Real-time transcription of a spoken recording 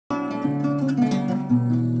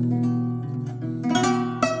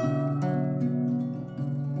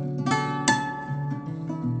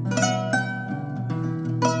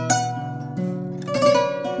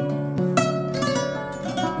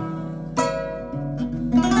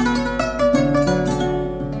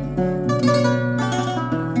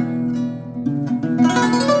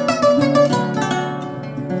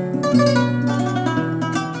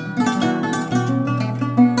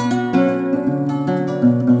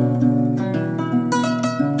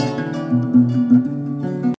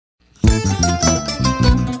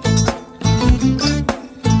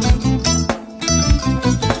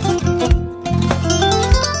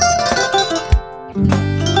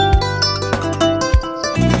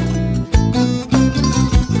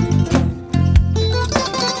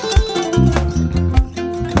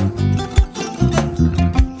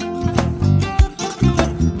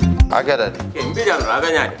I get it. Mbijan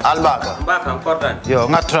raganya. Albaka. Mbaka important. Yo,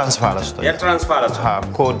 nga transfer la sto. Ya transfer la. Ha,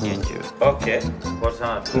 code nyingi. Okay. What's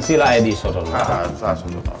that? Nsila ID soto.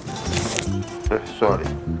 Sorry.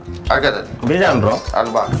 I get it. Mbijan bro.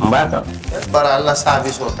 Albaka. Mbaka. Bara alla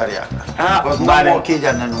service o tariaka. Mbale ki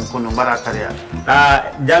janna nun kunu bara tariaka.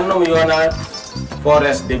 Jannom yona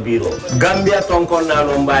forest de bureau. Gambia tonkon na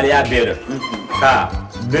no mbali ya bere.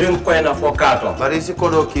 Birim koyna fo kato. Bari si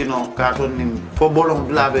kodo kino kato ni fo bolong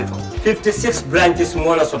blabe. 56 branches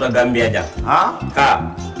mola soto Gambia jam. Ha?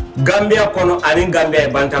 Gambia kono ani Gambia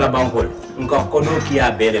bantala bankol. Nka kodo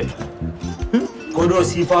kiya bere. Kodo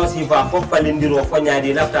sifa fo falindiro fo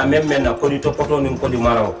nyaadi lafta même na kodi topoto ni kodi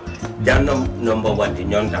maraw. Jannom number 1 ti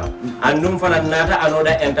nyonta. Andum fana nata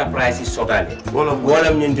anoda enterprise sotale.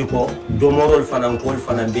 Wolam nyindi ko domorol fana kol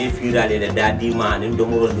fana be firale de dadi man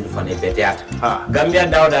domorol dir fana beteat. Gambia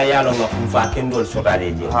dawda yalo ngam fa kendol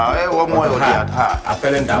sotale je. Wo moyo diat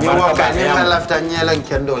apelenta baraka ni ma lafta nyelen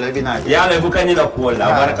kendol e bina. Yalo bu kanila ko la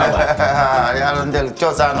baraka ba. Yalo ndel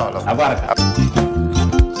ciosano lo. Baraka.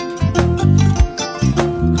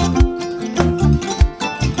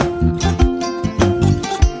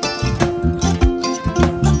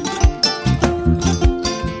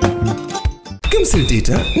 Gamcell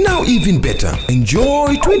data, now even better.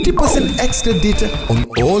 Enjoy 20% extra data on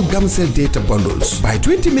all Gamcell data bundles. Buy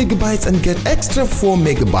 20 megabytes and get extra 4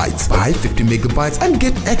 megabytes. Buy 50 megabytes and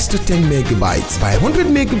get extra 10 megabytes. Buy 100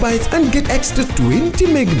 megabytes and get extra 20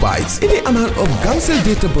 megabytes. Any amount of Gamcell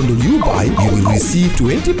data bundle you buy, you will receive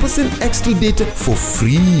 20% extra data for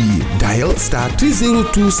free. Dial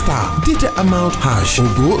 *302* data amount hash or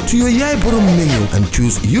go to your Yaiborom menu and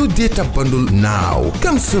choose your data bundle now.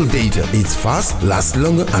 Gamcell data is fast, lasts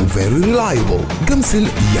longer and very reliable. Gamcell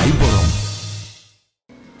Yaiborom.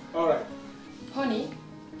 Alright. Honey,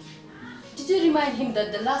 did you remind him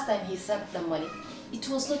that the last time he sent the money, it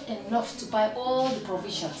was not enough to buy all the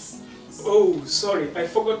provisions? Oh, sorry, I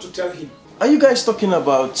forgot to tell him. Are you guys talking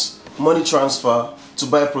about money transfer to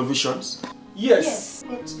buy provisions? Yes.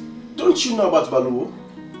 But don't you know about Baluwo?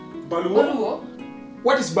 Baluwo?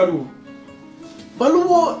 What is Baluwo?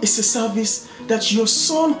 Baluwo is a service that your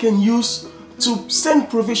son can use to send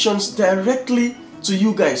provisions directly to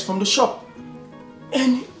you guys from the shop.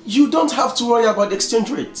 And you don't have to worry about the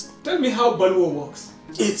exchange rate. Tell me how Baluwo works.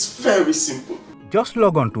 It's very simple. Just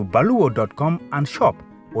log on to baluwo.com and shop,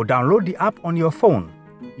 or download the app on your phone.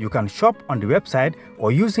 You can shop on the website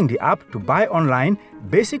or using the app to buy online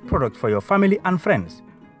basic products for your family and friends.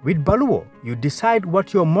 With Baluwo, you decide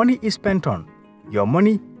what your money is spent on. Your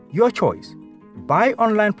money, your choice. Buy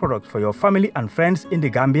online products for your family and friends in the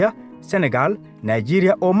Gambia, Senegal,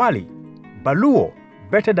 Nigeria or Mali. Baluwo,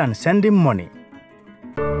 better than sending money.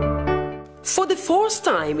 For the first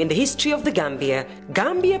time in the history of the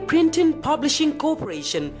Gambia Printing Publishing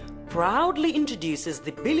Corporation proudly introduces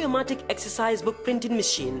the Biliomatic exercise book printing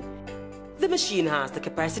machine. The machine has the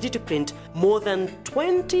capacity to print more than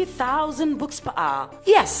 20,000 books per hour.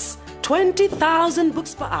 Yes, 20,000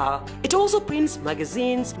 books per hour. It also prints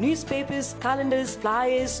magazines, newspapers, calendars,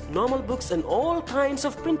 flyers, normal books and all kinds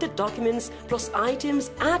of printed documents plus items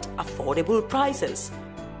at affordable prices.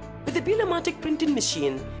 With the Biliomatic printing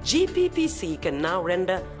machine, GPPC can now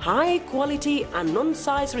render high quality and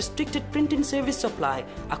non-size restricted printing service supply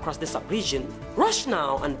across the sub-region. Rush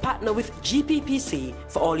now and partner with GPPC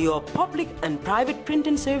for all your public and private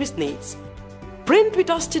printing service needs. Print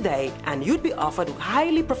with us today and you'd be offered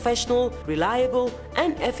highly professional, reliable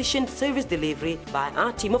and efficient service delivery by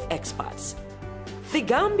our team of experts. The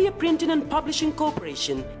Gambia Printing and Publishing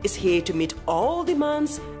Corporation is here to meet all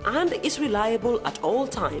demands and is reliable at all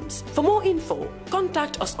times. For more info,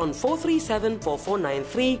 contact us on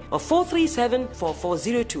 437-4493 or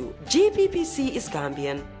 437-4402. GPPC is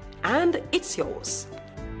Gambian and it's yours.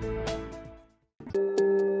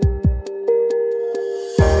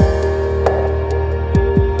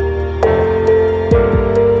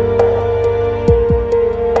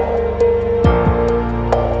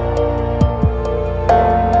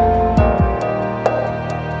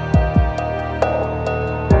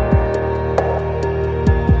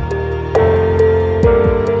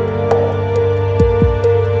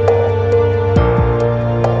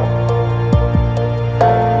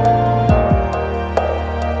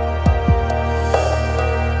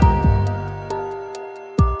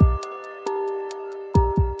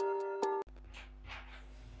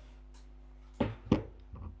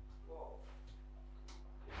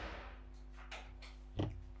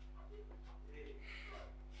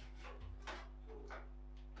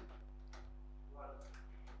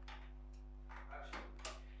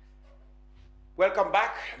 Welcome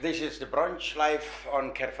back. This is the Brunch live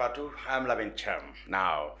on Kerr Fatou. I'm Ahmed Manjang.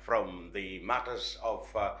 Now, from the matters of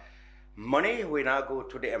money, we now go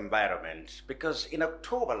to the environment. Because in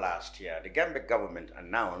October last year, the Gambia government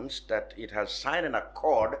announced that it has signed an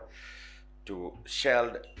accord to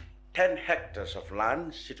sell 10 hectares of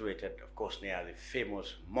land situated, of course, near the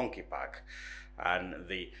famous Monkey Park and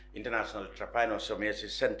the International Trypanosomiasis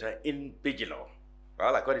Center in Bijilo.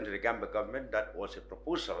 Well, according to the Gambia government, that was a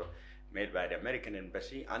proposal made by the American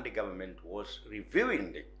Embassy, and the government was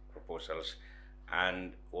reviewing the proposals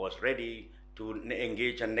and was ready to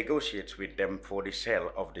engage and negotiate with them for the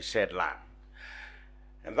sale of the said land.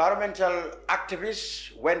 Environmental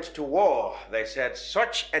activists went to war. They said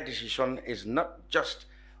such a decision is not just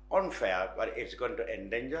unfair, but it's going to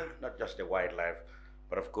endanger not just the wildlife,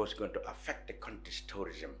 but of course going to affect the country's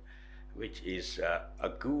tourism, which is a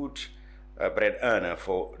good bread earner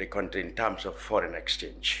for the country in terms of foreign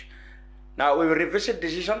exchange. Now, we will revisit the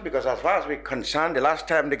decision because as far as we're concerned, the last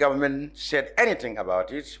time the government said anything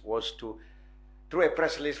about it was through a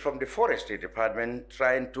press release from the Forestry Department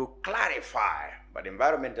trying to clarify, but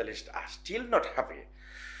environmentalists are still not happy.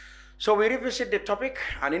 So we revisit the topic,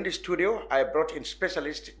 and in the studio, I brought in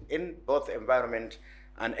specialists in both environment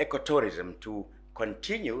and ecotourism to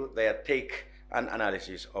continue their take and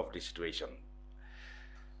analysis of the situation.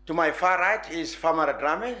 To my far right is Famara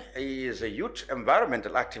Drammeh. He is a youth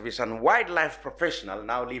environmental activist and wildlife professional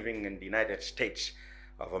now living in the United States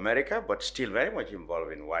of America, but still very much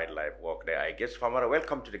involved in wildlife work there, I guess. Famara,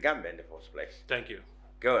 welcome to the Gambia in the first place. Thank you.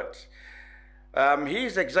 Good. He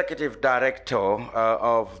is executive director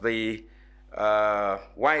of the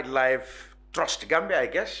Wildlife Trust Gambia, I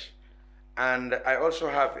guess. And I also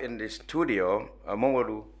have in the studio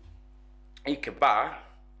Momodou Ikeba.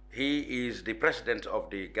 He is the president of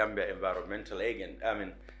the Gambia Environmental the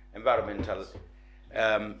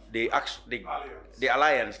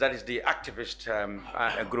Alliance, that is the activist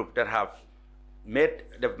group that have made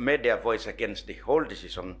their voice against the whole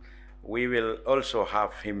decision. We will also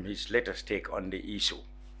have his latest take on the issue.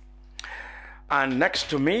 And next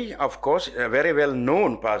to me, of course, a very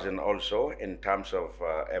well-known person also in terms of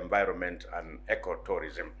environment and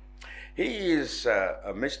ecotourism. He is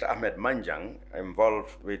Mr. Ahmed Manjang,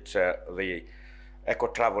 involved with the Eco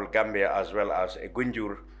Travel Gambia as well as a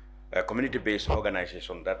Gunjur community-based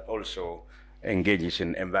organization that also engages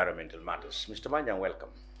in environmental matters. Mr. Manjang, welcome.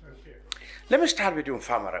 Thank you. Let me start with you,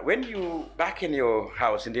 Famara. When you, back in your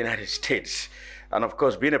house in the United States, and of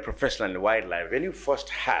course being a professional in wildlife, when you first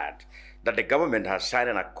heard that the government has signed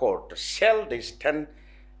an accord to sell this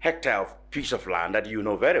 10-hectare piece of land that you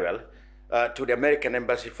know very well, to the American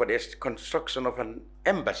Embassy for the construction of an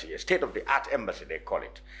embassy, a state-of-the-art embassy, they call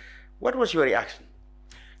it. What was your reaction?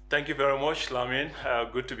 Thank you very much, Lamin.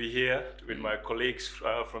 Good to be here with my colleagues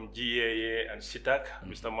from GAA and SITAC,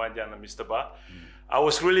 Mr. Manjang and Mr. Ba. I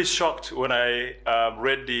was really shocked when I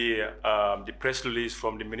read the press release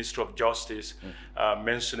from the Ministry of Justice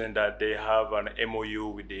mentioning that they have an MOU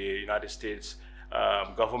with the United States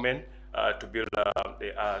government to build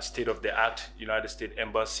the state-of-the-art United States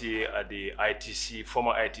Embassy at the ITC,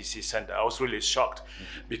 former ITC Center. I was really shocked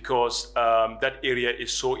because that area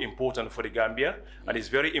is so important for the Gambia and it's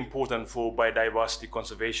very important for biodiversity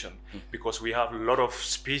conservation because we have a lot of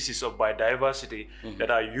species of biodiversity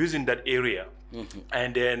that are using that area.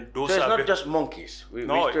 And then those so it's are not just monkeys. There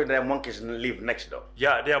are monkeys live next door.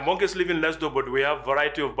 Yeah, there are monkeys living next door, but we have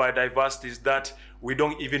variety of biodiversities that we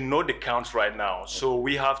don't even know the counts right now. So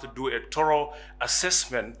we have to do a thorough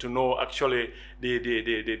assessment to know actually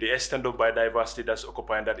the extent of biodiversity that's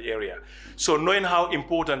occupying that area. So knowing how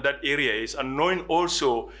important that area is and knowing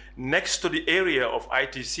also next to the area of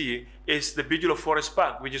ITC is the Bijilo Forest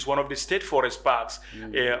Park, which is one of the state forest parks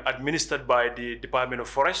administered by the Department of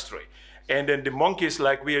Forestry. And then the monkeys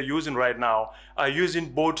like we are using right now are using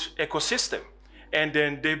both ecosystem. And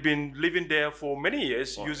then they've been living there for many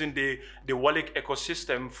years using the Walik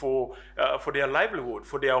ecosystem for their livelihood,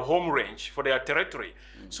 for their home range, for their territory.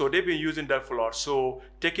 So they've been using that for a lot. So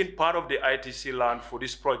taking part of the ITC land for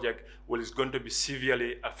this project is going to be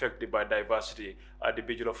severely affected by diversity at the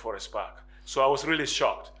Bijilo Forest Park. So I was really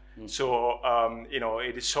shocked. So, you know,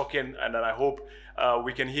 it is shocking, and I hope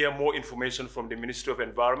we can hear more information from the Ministry of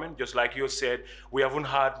Environment. Just like you said, we haven't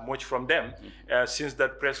heard much from them since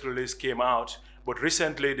that press release came out. But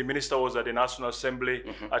recently, the minister was at the National Assembly.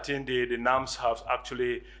 I think the NAMs have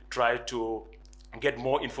actually tried to get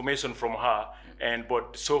more information from her.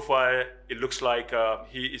 But so far, it looks like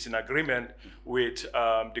he is in agreement with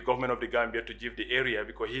the government of the Gambia to give the area,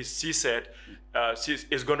 because she said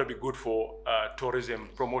it's going to be good for tourism,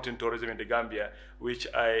 promoting tourism in the Gambia, which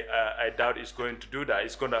I doubt is going to do that.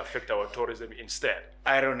 It's going to affect our tourism instead.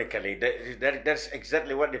 Ironically, that's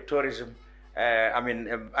exactly what the tourism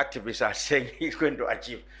activists are saying he's going to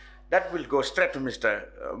achieve. That will go straight to Mr.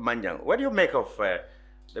 Manjang. What do you make of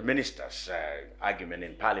the minister's argument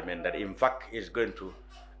in Parliament that in fact is going to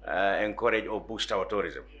encourage or boost our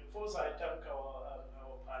tourism? First, I thank our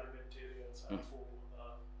parliamentarians for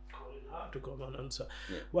calling her to come and answer.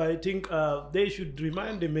 Yeah. Well, I think they should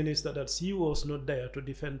remind the minister that she was not there to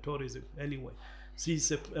defend tourism anyway.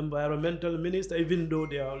 She's an environmental minister, even though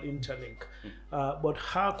they are all interlinked. But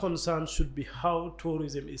her concern should be how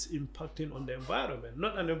tourism is impacting on the environment,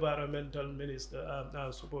 not an environmental minister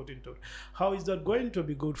supporting tourism. How is that going to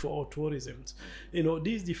be good for our tourism? You know,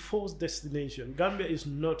 this is the fourth destination. Gambia is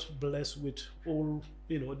not blessed with all,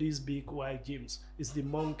 you know, these big wild games. It's the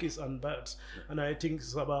monkeys and birds. And I think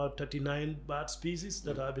it's about 39 bird species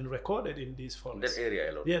that have been recorded in these forests. That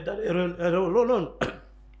area alone? Yeah, that area alone.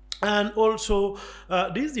 And also,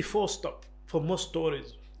 this is the first stop for most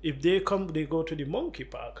tourists. If they come, they go to the monkey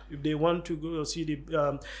park. If they want to go see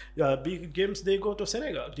the big games, they go to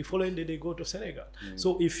Senegal. The following day, they go to Senegal.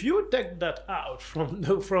 So if you take that out from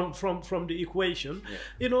the equation,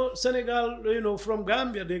 you know, Senegal, you know, from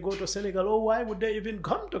Gambia, they go to Senegal. Oh, why would they even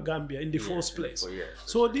come to Gambia in the first place?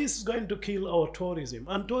 So this is going to kill our tourism.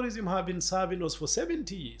 And tourism have been serving us for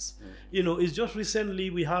 70 years. You know, it's just recently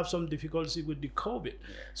we have some difficulty with the COVID.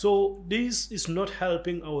 So this is not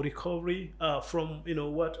helping our recovery from, you know,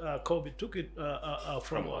 what COVID took it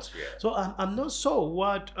from us. So I'm not sure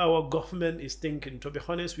what our government is thinking, to be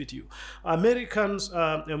honest with you. Americans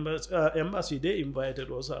embassy, they invited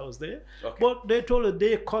us, I was there, but they told us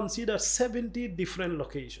they consider 70 different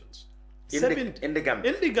locations. In the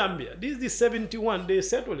Gambia? In the Gambia. This is the 71 they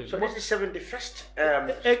settled it. So this is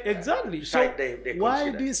 71st exactly. So they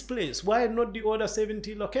why this place? Why not the other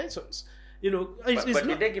 70 locations? You know, but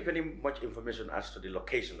did they give any much information as to the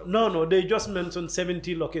location of No, they just mentioned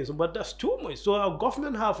 70 locations, but that's too much. So our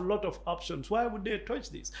government have a lot of options. Why would they touch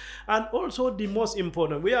this? And also the most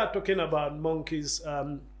important, we are talking about monkeys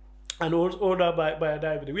and other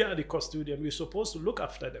biodiversity. We are the custodian. We're supposed to look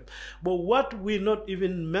after them. But what we not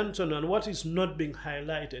even mention and what is not being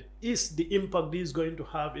highlighted is the impact this is going to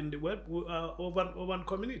have in the urban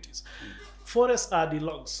communities. Forests are the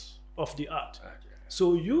lungs of the earth.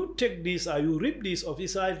 So you take this, or you rip this off,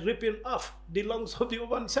 it's like ripping off the lungs of the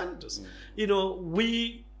urban centers. You know,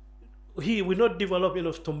 we not develop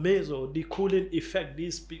enough to measure the cooling effect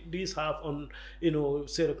these have on, you know,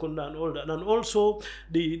 Serekunda and all that. And also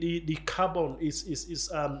the carbon is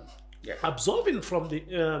absorbing from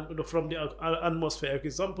the atmosphere. For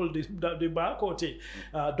example, the Bakote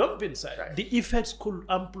dumping site, the effects could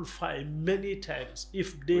amplify many times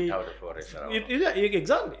if they... Without the forest around.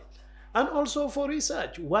 Exactly. And also for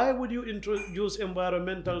research, why would you introduce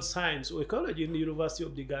environmental science or ecology in the University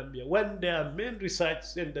of the Gambia when their main research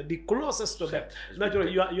center, the closest to them,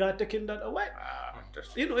 naturally you are taking that away?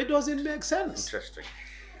 You know, it doesn't make sense. Interesting.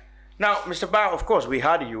 Now, Mr. Ba, of course, we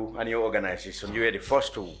heard you and your organization. You were the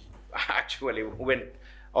first to actually went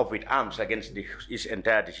up with arms against his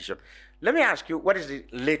entire decision. Let me ask you, what is the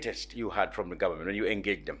latest you heard from the government when you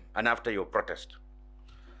engaged them and after your protest?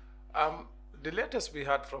 The latest we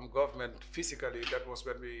had from government physically, that was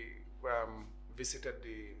when we visited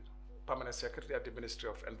the permanent secretary at the Ministry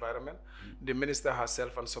of Environment. The minister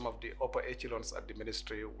herself and some of the upper echelons at the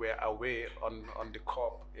ministry were away on the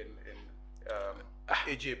COP in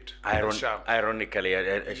Egypt. Ironically,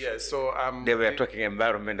 yes, so they were talking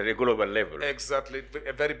environment at a global level. Exactly,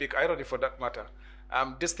 a very big irony for that matter.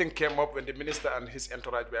 This thing came up when the minister and his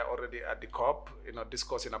entourage were already at the COP, you know,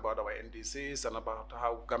 discussing about our NDCs and about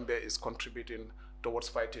how Gambia is contributing towards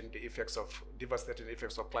fighting the effects of devastating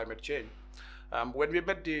effects of climate change. When we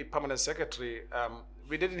met the permanent secretary,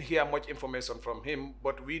 we didn't hear much information from him,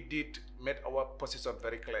 but we did make our position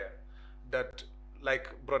very clear that, like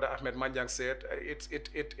Brother Ahmed Manjang said,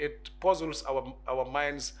 it puzzles our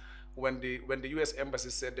minds when the U.S. Embassy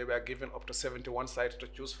said they were given up to 71 sites to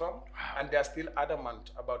choose from, and they are still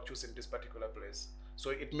adamant about choosing this particular place.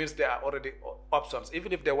 So it means there are already options,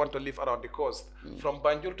 even if they want to live around the coast. From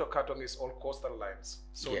Banjul to Katong is all coastal lines.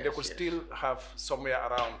 So they could still have somewhere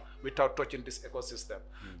around without touching this ecosystem.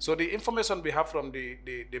 So the information we have from the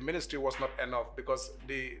ministry was not enough, because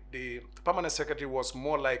the permanent secretary was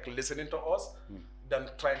more like listening to us. than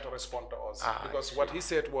trying to respond to us. Because what he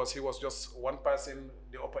said was he was just one person,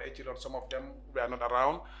 the upper echelon, some of them were not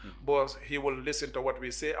around, but he will listen to what we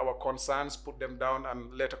say, our concerns, put them down,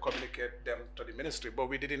 and later communicate them to the ministry. But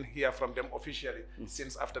we didn't hear from them officially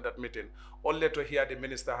since after that meeting. Only to hear the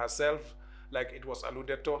minister herself, like it was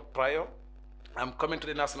alluded to prior. I'm coming to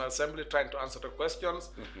the National Assembly trying to answer the questions.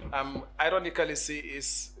 Ironically, she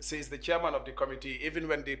is the chairman of the committee. Even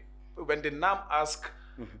when the NAM asked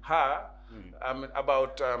her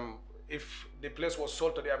about if the place was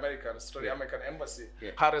sold to the Americans, to the American embassy,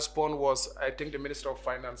 her response was, I think the Minister of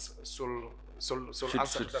Finance should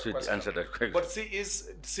answer that question. But she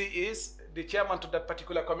is the chairman to that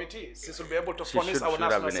particular committee. She should be able to furnish our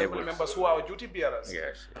National Assembly members who are our duty bearers.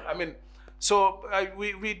 Yes. I mean, so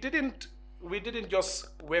we didn't just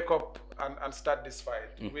wake up and start this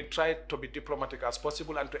fight. We tried to be diplomatic as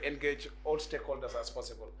possible and to engage all stakeholders as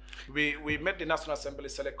possible. We met the National Assembly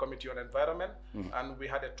Select Committee on Environment, and we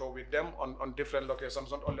had a tour with them on different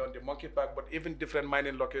locations, not only on the Monkey Park, but even different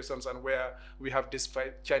mining locations and where we have these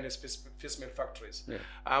Chinese fish meal factories.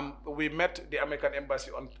 We met the American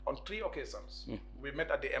Embassy on 3 occasions. We met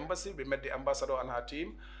at the embassy, we met the ambassador and her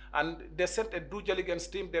team, and they sent a due diligence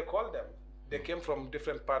team, they called them. They came from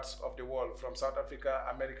different parts of the world, from South Africa,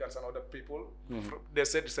 Americans, and other people. They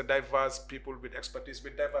said it's a diverse people with expertise,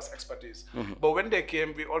 with diverse expertise. But when they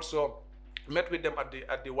came, we also met with them at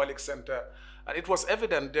the Walik Center, and it was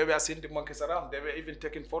evident they were seeing the monkeys around. They were even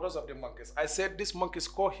taking photos of the monkeys. I said these monkeys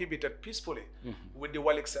cohabited peacefully with the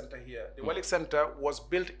Walik Center here. The Walik Center was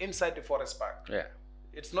built inside the forest park.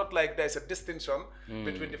 It's not like there's a distinction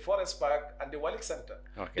between the forest park and the Walik Center.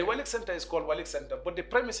 The Walik Center is called Walik Center, but the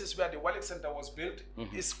premises where the Walik Center was built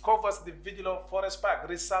covers the Vigilo Forest Park,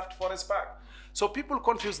 reserved forest park. So people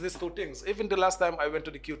confuse these two things. Even the last time I went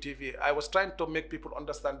to the QTV, I was trying to make people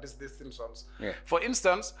understand these distinctions. For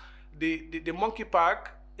instance, the Monkey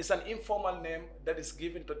Park is an informal name that is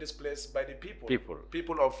given to this place by the people.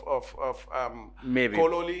 People of maybe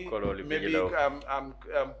Kololi, maybe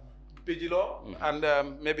Bijilo,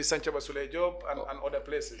 and maybe Sanchaba Sulejob and other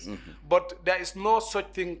places. But there is no such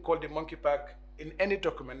thing called the Monkey Park in any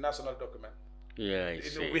document, national document.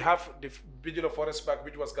 We have the Bijilo Forest Park,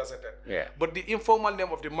 which was gazetted. But the informal name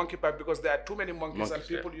of the Monkey Park, because there are too many monkeys and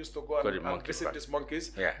people used to go and visit these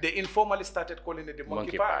monkeys, they informally started calling it the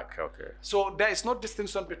Monkey Park. So there is no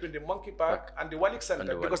distinction between the Monkey Park and the Walik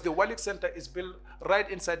Center, because the Walik Center is built right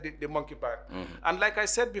inside the Monkey Park. And like I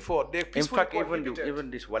said before, they peacefully even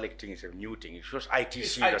this Walik thing is a new thing. It was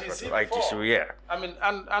ITC. It's ITC, I mean,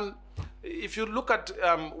 and if you look at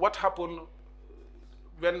what happened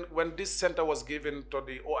when this center was given to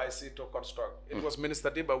the OIC to construct, it was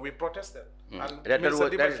Minister Diba. We protested. And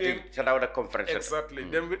Minister Diba came. Exactly.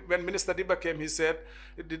 Then when Minister Diba came, he said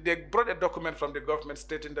they brought a document from the government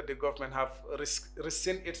stating that the government have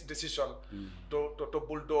rescinded its decision to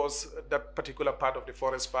bulldoze that particular part of the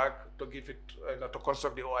forest park to give it to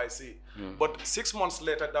construct the OIC. But 6 months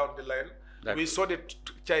later down the line, we saw the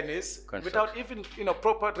Chinese without even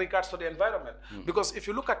proper regards to the environment. Because if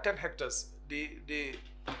you look at 10 hectares,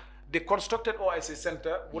 the constructed OIC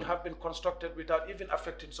center would have been constructed without even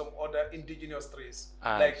affecting some other indigenous trees,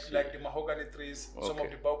 like the mahogany trees, some of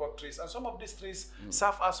the baobab trees, and some of these trees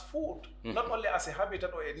serve as food, not only as a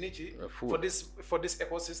habitat or a niche for these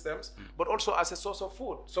ecosystems, but also as a source of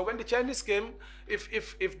food. So when the Chinese came,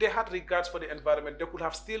 if they had regards for the environment, they could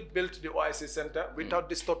have still built the OIC center without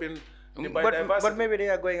disturbing the biodiversity. But maybe they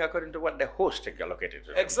are going according to what the host allocated.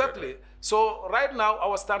 Exactly. So right now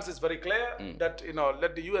our stance is very clear that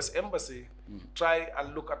let the U.S. Embassy try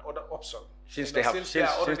and look at other options. Since they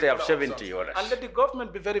have 70 orders. And let the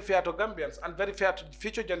government be very fair to Gambians and very fair to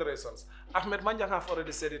future generations. Ahmed Manjang have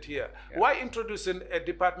already said it here. Why introducing a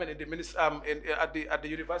department in the at the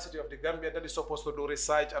University of the Gambia that is supposed to do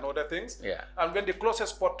research and other things? And when the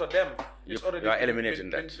closest spot to them is already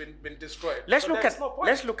been destroyed. Let's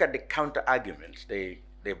look at the counter arguments they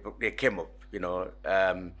came up,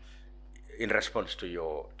 in response to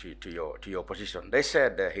your position. They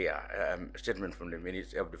said here, a statement from the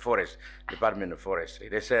Ministry of the Forest, Department of Forestry.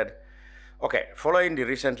 They said, okay, following the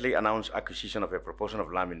recently announced acquisition of a proportion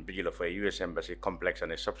of land in Bijilo for a U.S. Embassy complex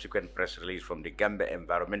and a subsequent press release from the Gambia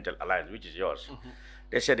Environmental Alliance, which is yours,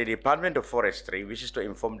 they said the Department of Forestry wishes to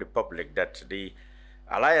inform the public that the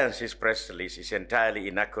Alliance's press release is entirely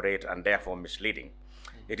inaccurate and therefore misleading.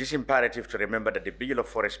 It is imperative to remember that the Bijilo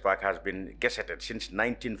Forest Park has been gazetted since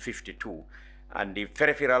 1952, and the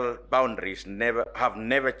peripheral boundaries have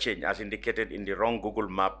never changed as indicated in the wrong Google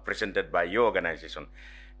map presented by your organization.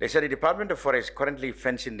 They said the Department of Forest currently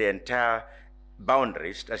fencing the entire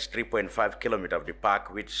boundaries, that's 3.5 kilometers of the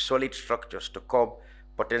park, with solid structures to curb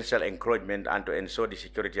potential encroachment and to ensure the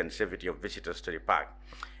security and safety of visitors to the park.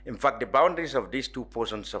 In fact, the boundaries of these two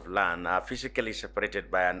portions of land are physically separated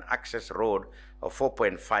by an access road of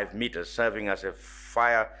 4.5 meters, serving as a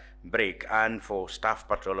fire break and for staff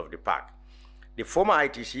patrol of the park. The former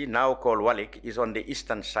ITC, now called Walik, is on the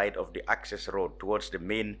eastern side of the access road towards the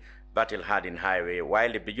main Battle Hardin Highway,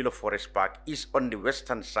 while the Bijilo Forest Park is on the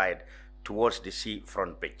western side towards the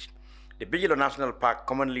seafront beach. The Bijilo National Park,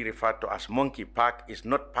 commonly referred to as Monkey Park, is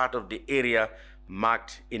not part of the area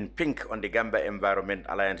marked in pink on the Gambia Environment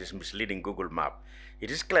Alliance's misleading Google map.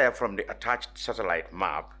 It is clear from the attached satellite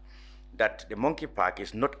map that the Monkey Park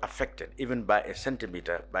is not affected even by a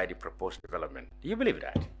centimeter by the proposed development. Do you believe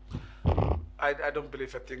that? I don't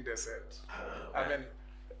believe a thing they said. I mean,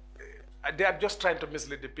 they are just trying to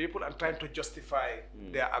mislead the people and trying to justify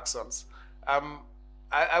their actions.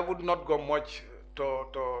 I would not go much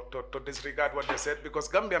to disregard what they said, because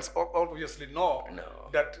Gambians obviously know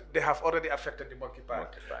that they have already affected the Monkey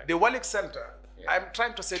Park. The Walik Center, I'm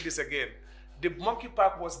trying to say this again, the Monkey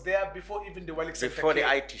Park was there before even the Walik Center Before came. the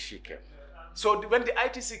ITC came. So when the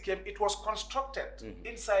ITC came, it was constructed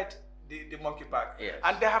inside the Monkey Park. Yes.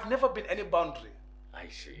 And there have never been any boundary. I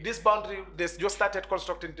see. This boundary, they just started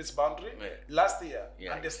constructing this boundary last year,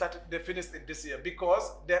 and they finished it this year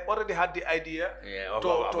because they already had the idea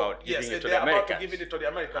about giving it to the Americans. about to give it to the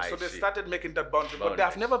Americans. So they started making that boundary, but there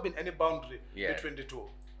have never been any boundary between the two.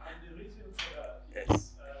 And the reason for that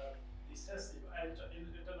is the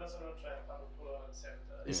International Triampanopolar Center.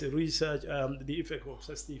 It's a research, the effect of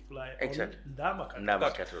cystic fly on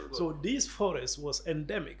Ndama cattle. So this forest was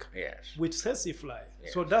endemic with cystic fly.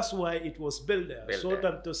 So that's why it was built there,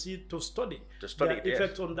 that to study the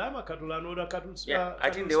effect on Ndama cattle and other cattle. I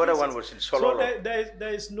think the other one was in Sololo. So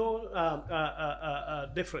there is no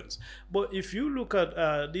difference. But if you look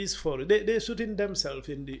at these forests, they're shooting themselves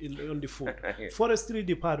on the food. Forestry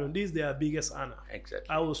department, this is their biggest honor. Exactly.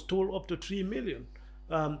 I was told up to 3 million.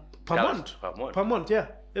 Per month, yeah,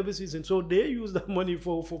 every season. So they use the money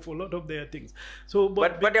for a lot of their things. So,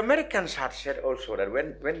 but the Americans had said also that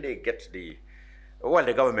when they get the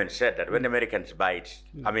government said that when the Americans buy it,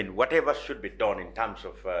 I mean, whatever should be done in terms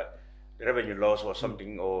of revenue loss or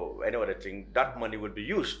something or any other thing, that money would be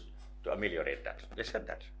used to ameliorate that. They said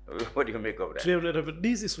that. What do you make of that?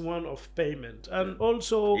 This is one of payment, and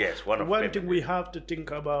also one thing we have to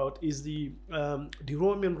think about is the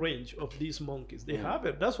roaming range of these monkeys. They have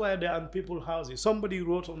it. That's why they're on people's houses. Somebody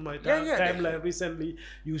wrote on my timeline recently,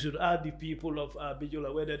 you should ask the people of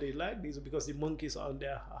Bijula whether they like this because the monkeys are on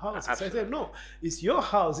their houses. Absolutely. I said, no, it's your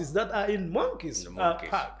houses that are in monkeys park.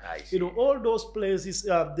 All those places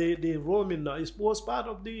they roaming now. It was part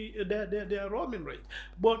of their roaming range.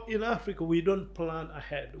 But in Africa, we don't plan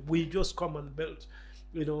ahead. We just come and build,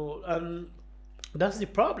 and that's the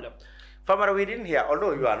problem. Famara, we didn't hear,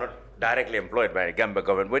 although you are not directly employed by the Gambia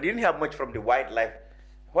government, we didn't hear much from the wildlife.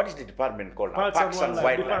 What is the department called? Parks and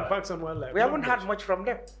Wildlife. We haven't heard much from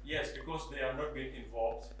them. Yes, because they are not being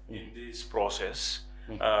involved in this process.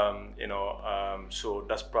 So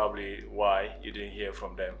that's probably why you didn't hear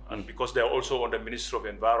from them. And because they're also on the Ministry of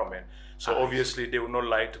Environment, so obviously they would not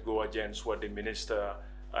like to go against what the minister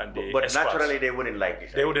and the But experts, naturally they wouldn't like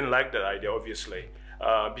this. They wouldn't like that idea, obviously,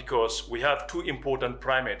 because we have two important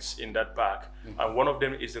primates in that park, and one of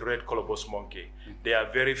them is the red colobus monkey. There are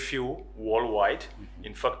very few worldwide.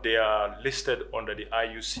 In fact, they are listed under the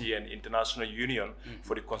IUCN International Union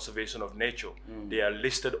for the Conservation of Nature. They are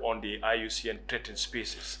listed on the IUCN threatened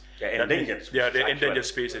species. They're endangered species. Yeah, they're endangered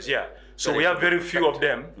species, yeah. So we have very few of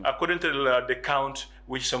them. According to the count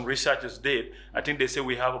which some researchers did, I think they say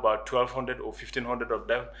we have about 1,200 or 1,500 of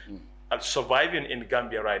them surviving in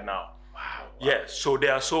Gambia right now. Wow. Yeah, so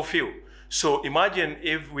there are so few. So imagine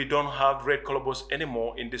if we don't have red colobus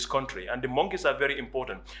anymore in this country. And the monkeys are very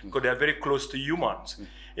important because they are very close to humans.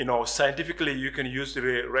 Scientifically, you can use the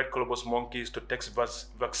red colobus monkeys to take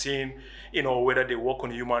vaccine, whether they work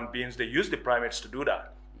on human beings. They use the primates to do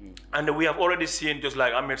that. And we have already seen, just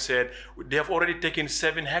like Ahmed said, they have already taken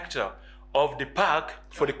 7 hectares of the park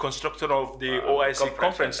for the construction of the OIC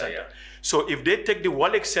conference center. So if they take the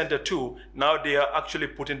Walik Center too, now they are actually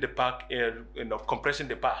putting the park, compressing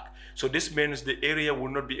the park. So this means the area will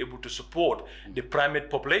not be able to support the primate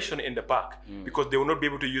population in the park because they will not be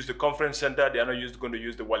able to use the conference center. They are not going to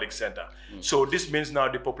use the Walik Center. So this means now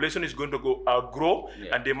the population is going to outgrow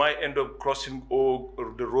and they might end up crossing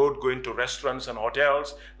the road, going to restaurants and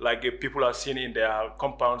hotels like people are seen in their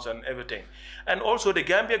compounds and everything. And also the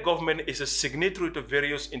Gambia government is a signatory to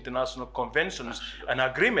various international conventions and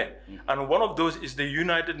agreement. And one of those is the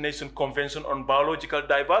United Nations Convention on Biological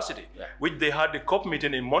Diversity, which they had the COP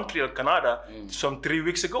meeting in Montreal, Canada, some 3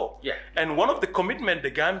 weeks ago. And one of the commitments the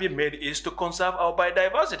Gambia made is to conserve our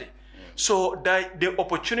biodiversity. So the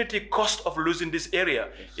opportunity cost of losing this area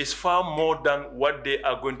is far more than what they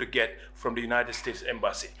are going to get from the United States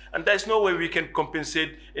Embassy. And there's no way we can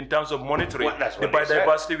compensate in terms of monitoring the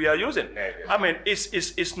biodiversity we are using. I mean,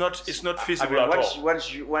 it's not feasible at all.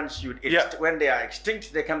 When they are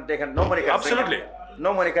extinct, nobody can bring them.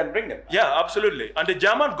 No money can bring them. Yeah, absolutely. And the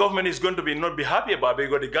German government is going to not be happy about it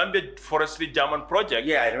because the Gambia Forestry German project,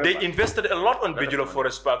 they invested a lot on Bijilo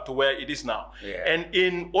Forest Park to where it is now.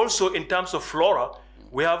 And also in terms of flora,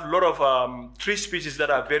 we have a lot of tree species that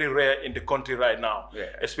are very rare in the country right now,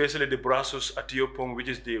 especially the Brassus atiopum, which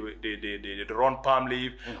is the round palm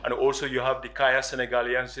leaf, and also you have the Kaya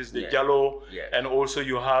senegaliensis, the Jallo, and also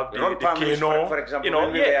you have the Keno. For example,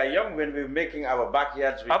 when we were young, when we were making our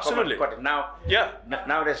backyards, we cut it now.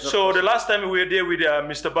 Now there's no so the last time we were there with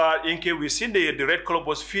Mr. Bar Inke, we seen the red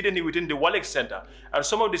colobus feeding within the Walek Center, and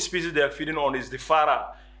some of the species they are feeding on is the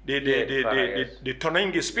Farah. The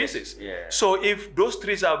Tonengi species. So if those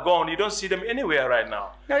trees are gone, you don't see them anywhere right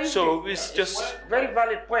now. So it's just very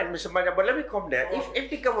valid point, Mr. Manjang. But let me come there. If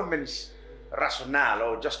the government's rationale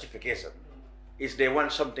or justification is they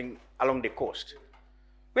want something along the coast,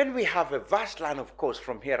 when we have a vast line of coast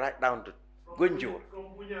from here right down to Gunjur,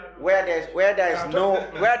 where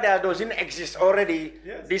there doesn't exist already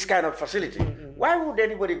this kind of facility, why would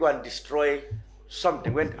anybody go and destroy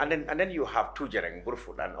something and then you have Tujereng,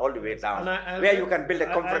 Burfoot, and all the way down where you can build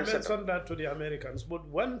a conference center. I mentioned that to the Americans, but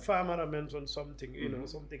one farmer mentioned something, you know,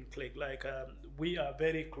 something click like we are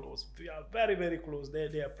very close. We are very, very close.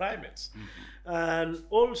 They are primates, and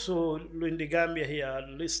also in the Gambia here, at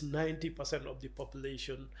least 90% of the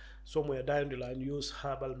population somewhere down the line use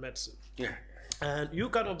herbal medicine. And you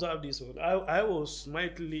can observe this one. I was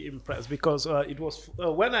mightily impressed because it was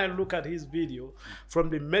when I look at his video from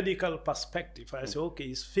the medical perspective, I say, okay,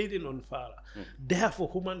 he's feeding on Farah. Therefore,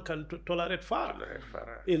 human can tolerate Farah.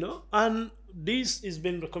 You know, and this is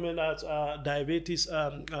been recommended as diabetes.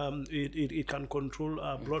 It can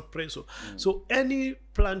control blood pressure. So any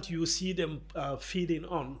plant you see them feeding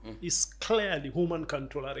on is clearly human can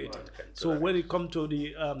tolerate it. So when it comes to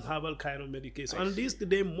the herbal kind of medication, and this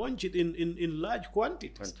they munch it in large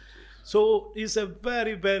quantities. So it's a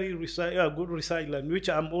very, very good recycling, which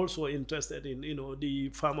I'm also interested in, you know, the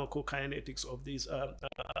pharmacokinetics of these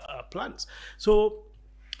plants. So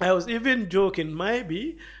I was even joking,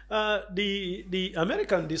 maybe the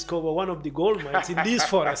American discover one of the gold mines in these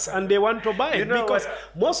forests and they want to buy it because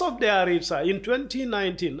most of their research, in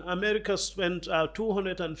 2019, America spent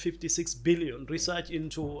 256 billion research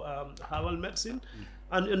into herbal medicine.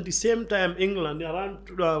 And at the same time, England, around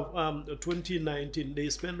 2019, they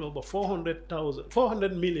spent over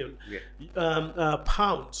 400 million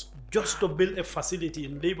pounds just to build a facility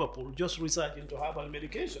in Liverpool, just research into herbal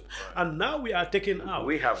medication. And now we are taking out.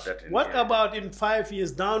 We have that. What about in 5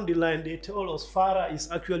 years down the line, they told us Farah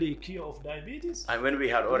is actually a cure of diabetes? And when we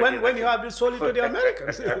had already... When you have been sold it to the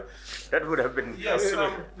Americans. That would have been... Yes.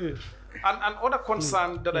 And other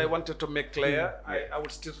concern that I wanted to make clear, I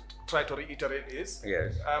would still try to reiterate is,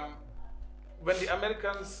 when the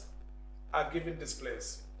Americans are given this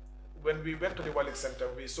place, when we went to the Wallik Center,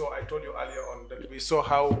 we saw, I told you earlier on, that we saw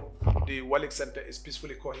how the Wallik Center is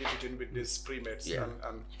peacefully cohabiting with these primates.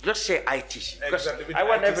 And just say ITC. Exactly. I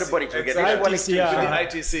want everybody to get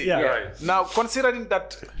ITC. Right. Now, considering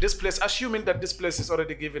that this place, assuming that this place is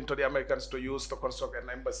already given to the Americans to use to construct an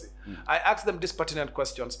embassy, I asked them these pertinent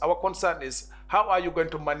questions. Our concern is, how are you going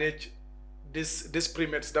to manage these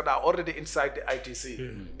primates that are already inside the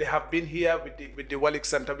ITC? They have been here with the Wallik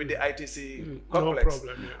Center, with the ITC complex. No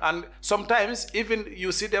problem, And sometimes even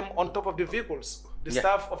you see them on top of the vehicles, the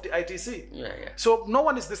staff of the ITC. So no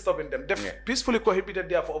one is disturbing them. They've peacefully cohabited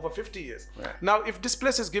there for over 50 years. Now, if this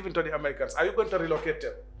place is given to the Americans, are you going to relocate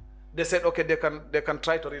them? They said, okay, they can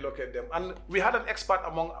try to relocate them. And we had an expert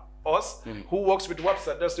among us who works with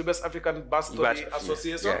WAPSA, that's the West African Bus Study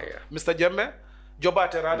Association, Mr. Jemme.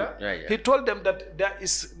 Jobate rather, he told them that there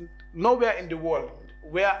is nowhere in the world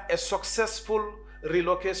where a successful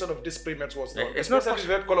relocation of these primates was done. It's not the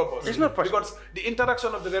red colobus. It's not possible. Because the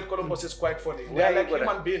interaction of the red colobus is quite funny. They are like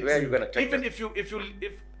human beings. Where are you going to take Even them?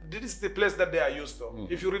 if this is the place that they are used to,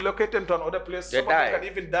 if you relocate them to another place, some of them can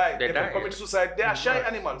even die. They can commit suicide. They are shy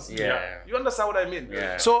animals. You understand what I mean?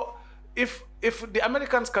 So if the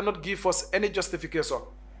Americans cannot give us any justification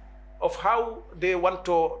of how they want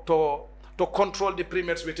to to control the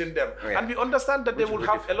primates within them. Yeah. And we understand that they will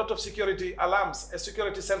have a lot of security alarms,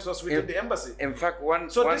 security sensors within the embassy. In fact,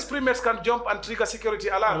 these primates can jump and trigger security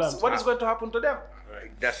alarms. What is going to happen to them?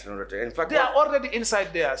 That's not true. In fact, they are already inside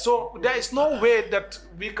there. So there is no way that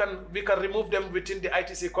we can remove them within the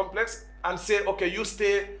ITC complex and say, okay, you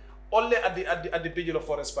stay only at the Vigil of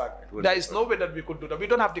Forest Park. There is no way that we could do that. We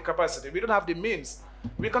don't have the capacity. We don't have the means.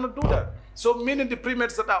 We cannot do that. So meaning the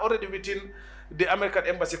primates that are already within the American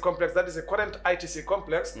Embassy complex, that is the current ITC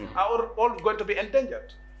complex, are all going to be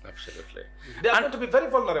endangered. Absolutely. They are going to be very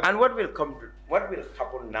vulnerable. And what will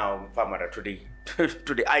happen now, Famara, to the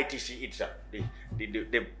ITC itself, the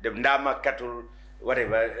Ndama cattle,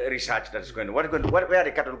 whatever research that's going on? Where are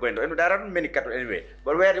the cattle going to? There aren't many cattle anyway.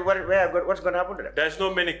 But what's going to happen to them? There's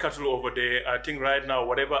no many cattle over there. I think right now,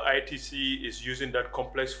 whatever ITC is using that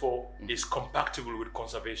complex for is compatible with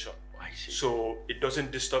conservation. I see. So it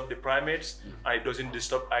doesn't disturb the primates, and it doesn't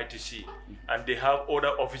disturb ITC. And they have other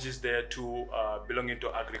offices there too belonging to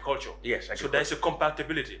agriculture. Yes, agriculture. So there's a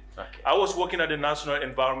compatibility. Okay. I was working at the National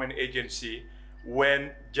Environment Agency when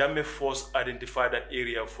Jammeh Force identified that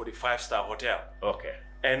area for the 5-star hotel. Okay.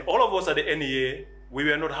 And all of us at the NEA, we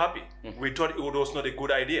were not happy. We thought it was not a good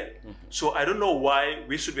idea. So I don't know why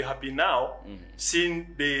we should be happy now,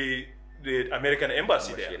 seeing the American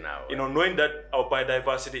embassy there, now, knowing that our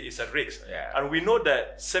biodiversity is at risk. Yeah. And we know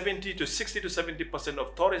that 60 to 70%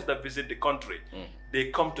 of tourists that visit the country,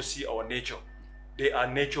 they come to see our nature. They are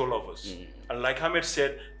nature lovers. And like Ahmed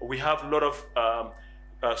said, we have a lot of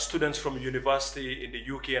students from university in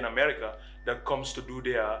the UK and America that comes to do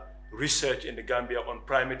their research in the Gambia on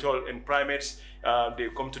primates. They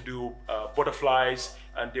come to do butterflies,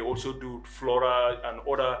 and they also do flora and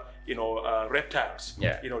other reptiles.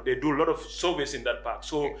 Yeah. They do a lot of surveys in that park.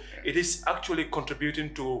 So it is actually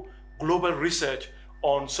contributing to global research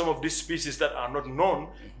on some of these species that are not known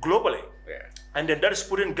globally. Yeah. And then that is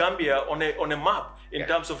putting Gambia on a map in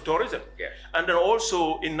terms of tourism. Yeah. And then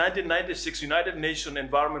also in 1996, United Nations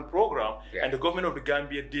Environment Program and the government of the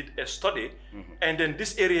Gambia did a study. And then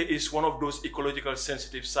this area is one of those ecological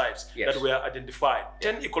sensitive sites that were identified.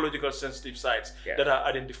 10 ecological sensitive sites that are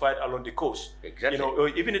identified along the coast. Exactly.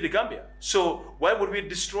 Even in the Gambia. So why would we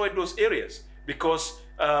destroy those areas? Because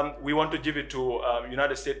we want to give it to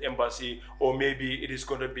United States Embassy, or maybe it is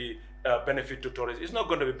going to be benefit to tourism. It's not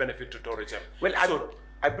going to be benefit to tourism. Well,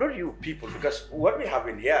 I brought you people because what we have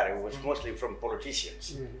in here was mostly from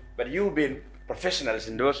politicians. But you've been professionals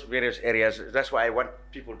in those various areas. That's why I want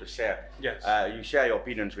people to share. Yes. You share your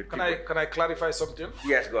opinions with people. Can I clarify something?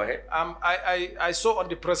 Yes, go ahead. I saw on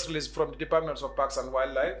the press release from the Department of Parks and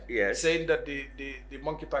Wildlife saying that the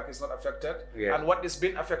monkey park is not affected. Yeah. And what is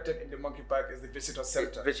being affected in the monkey park is the visitor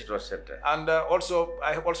center. Visitor center. And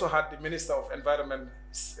I have also had the Minister of Environment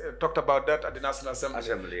talked about that at the National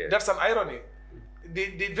Assembly. That's an irony.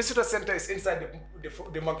 The visitor center is inside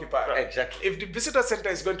the monkey park. Exactly. If the visitor center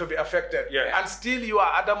is going to be affected, and still you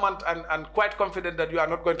are adamant and quite confident that you are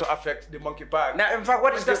not going to affect the monkey park. Now, in fact,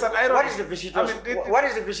 what is the visitors? What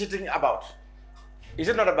is the visiting about? Is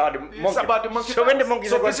it not about the monkey? It's about the monkey. So when the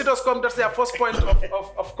monkeys visitors come, that's their first point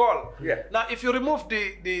of call. Yeah. Now, if you remove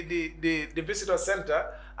the visitor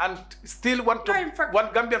center and still want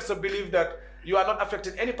Gambians to believe that you are not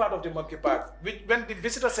affecting any part of the monkey park, when the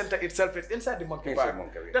visitor center itself is inside the monkey park.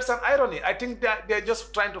 That's an irony. I think they're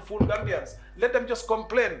just trying to fool Gambians. Let them just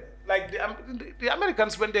complain. Like the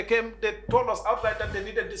Americans, when they came, they told us outright that they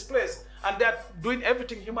needed this place, and they're doing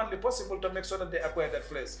everything humanly possible to make sure that they acquire that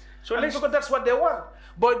place. So because that's what they want.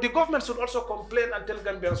 But the government should also complain and tell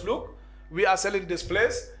Gambians, look, we are selling this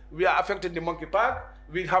place, we are affecting the monkey park,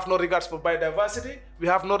 we have no regards for biodiversity, we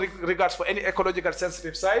have no regards for any ecological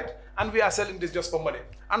sensitive site, and we are selling this just for money.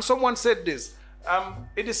 And someone said this,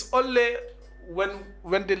 it is only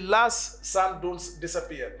when the last sand dunes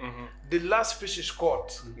disappeared, the last fish is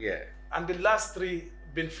caught, and the last 3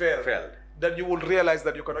 been failed, that you will realize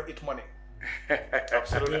that you cannot eat money.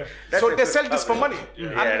 Absolutely. So they sell this for money,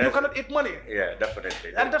 and you cannot eat money. Yeah,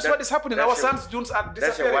 definitely. And that's what is happening. Our sand dunes are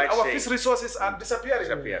disappearing. Our fish resources are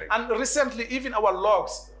disappearing. And recently, even our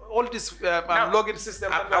logs, all this logging system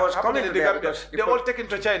that was happening in the Gambia, they're all taken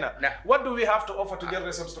to China. What do we have to offer to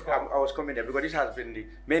generations to come? I was coming there because this has been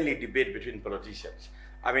mainly debate between politicians.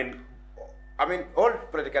 I mean, all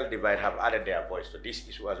political divide have added their voice to this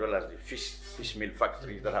issue, as well as the fish meal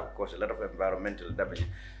factories that have caused a lot of environmental damage.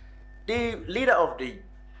 The leader of the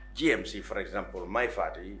GMC, for example, my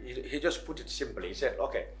Fatou, he just put it simply. He said,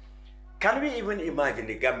 okay, can we even imagine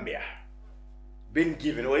the Gambia being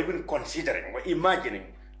given or even considering or imagining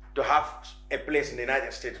to have a place in the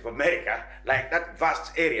United States of America, like that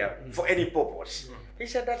vast area, for any purpose? He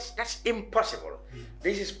said that's impossible.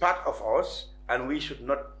 This is part of us, and we should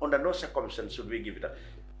not, under no circumstance, should we give it up.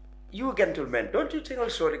 You gentlemen, don't you think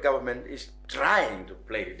also the government is trying to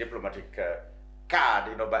play the diplomatic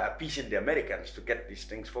card, you know, by appeasing the Americans to get these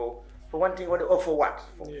things for one thing or for what?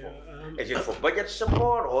 Is it for budget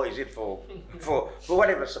support or is it for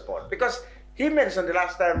whatever support? Because he mentioned the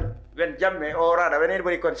last time when Jammeh, or rather when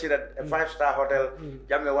anybody considered a 5-star hotel,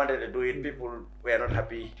 Jammeh wanted to do it, people were not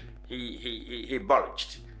happy. He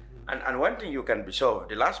bulged. And one thing you can be sure,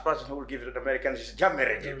 the last person who will give it to the Americans is Jammeh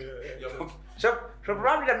regime. So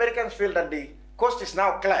probably the Americans feel that the coast is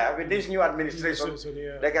now clear with this new administration.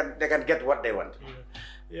 They can get what they want.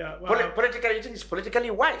 Yeah, well, politically, you think it's politically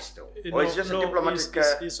wise, though, or it's just a diplomatic?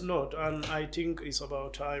 It's not, and I think it's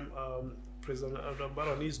about time President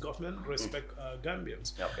Baroni's government respect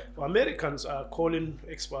Gambians. Okay. Well, Americans are calling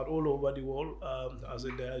experts all over the world as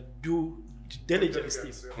in their due diligence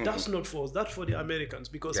team. That's not for us, that's for the Americans,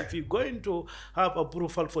 because if you're going to have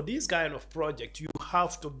approval for this kind of project, you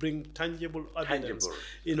have to bring tangible evidence,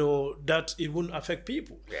 you know, that it won't affect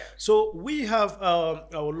people. So we have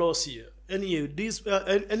our laws here.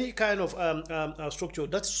 Any kind of structure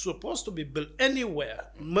that's supposed to be built anywhere,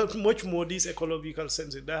 much more this ecological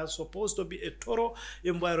sensitive, there's supposed to be a thorough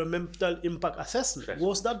environmental impact assessment.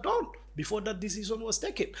 Was that done before that decision was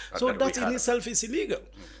taken? So that in itself is illegal.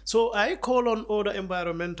 So I call on other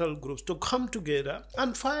environmental groups to come together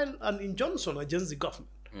and file an injunction against the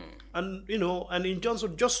government. And, you know, an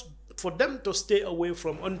injunction just for them to stay away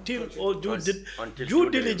from until due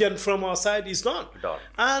diligence from our side is done.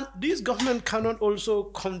 And this government cannot also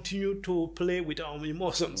continue to play with our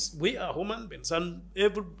emotions. We are human beings, and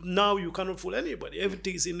now you cannot fool anybody.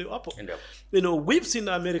 Everything is in the upper. You know, we've seen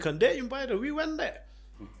the American, they invited, we went there.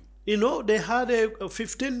 You know, they had a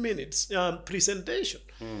 15 minutes presentation.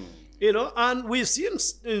 You know, and we've seen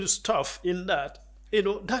stuff in that, you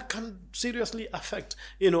know, that can seriously affect,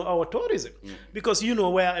 you know, our tourism. Because, you know,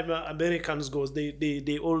 where Americans go,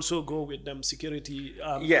 they also go with them security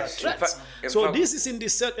threats. So this is in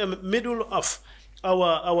the middle of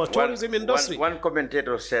our tourism industry. One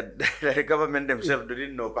commentator said that the government themselves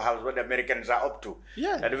didn't know perhaps what the Americans are up to.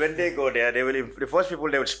 And when they go there, they will, the first people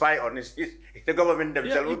they will spy on is the government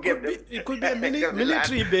themselves who gave them. It could be a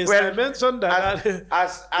military base. Well, I mentioned that.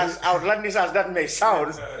 As outlandish as that may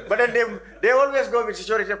sound, but then they always go with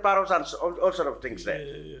security powers and all sort of things there.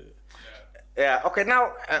 Yeah. Okay.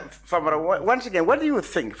 Now, Famara, once again, what do you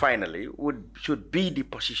think finally should be the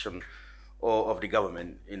position of the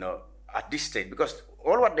government? You know, at this stage, because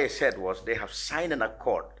all what they said was they have signed an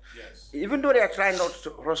accord. Even though they are trying not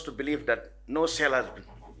for us to believe that no sale has been,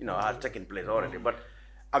 you know, has taken place already. But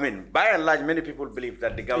I mean, by and large, many people believe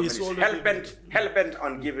that the government is hell-bent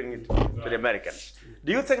on giving it to the Americans.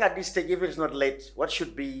 Do you think at this stage, if it's not late, what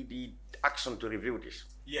should be the action to review this?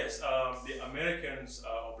 Yes, the Americans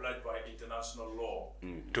are obliged by international law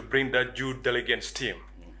to bring that due diligence team,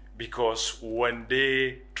 because when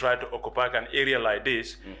they try to occupy an area like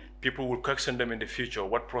this, people will question them in the future,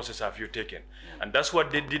 what process have you taken? And that's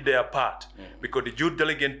what they did their part, because the due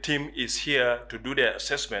diligence team is here to do their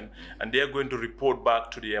assessment, and they are going to report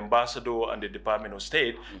back to the ambassador and the Department of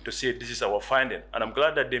State to say this is our finding. And I'm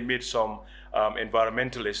glad that they made some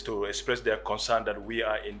environmentalists to express their concern that we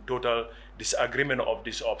are in total disagreement of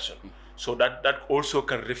this option. So that also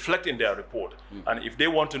can reflect in their report. And if they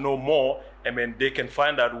want to know more, I mean, they can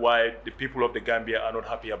find out why the people of the Gambia are not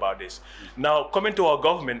happy about this. Now, coming to our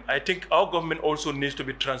government, I think our government also needs to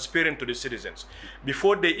be transparent to the citizens.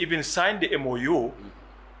 Before they even sign the MOU,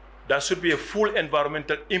 there should be a full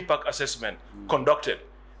environmental impact assessment conducted,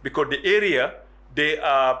 because the area they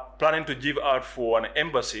are planning to give out for an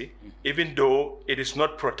embassy, even though it is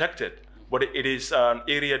not protected, but it is an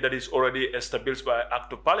area that is already established by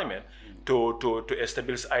Act of Parliament to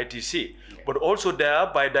establish ITC. But also there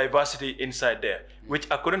are biodiversity inside there, which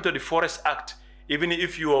according to the Forest Act, even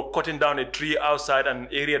if you are cutting down a tree outside an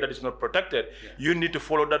area that is not protected, you need to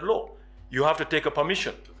follow that law. You have to take a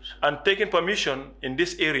permission. And taking permission in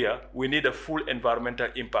this area, we need a full environmental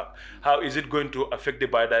impact. How is it going to affect the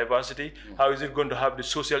biodiversity? How is it going to have the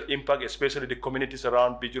social impact, especially the communities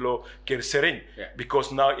around Bijilo, Kerr?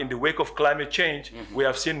 Because now in the wake of climate change, we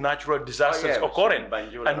have seen natural disasters occurring.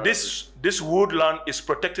 And this woodland is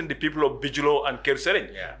protecting the people of Bijilo and Kerr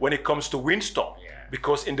when it comes to windstorm.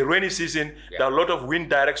 Because in the rainy season, there are a lot of wind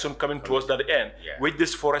direction coming towards that end, which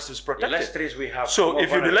this forest is protected. The less trees we have. So if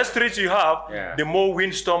the less trees you have, the more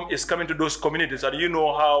windstorm is coming to those communities. And you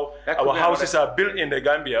know how our houses are built in the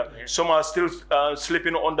Gambia. Some are still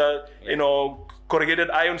sleeping on the, you know, corrugated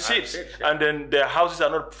iron sheets. And then their houses are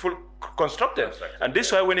not constructed. And this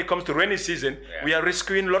is why when it comes to rainy season, we are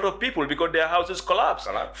rescuing a lot of people because their houses collapse.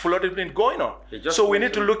 Flooding been going on. So we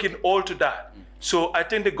need to look in all to that. So I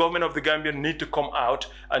think the government of the Gambia need to come out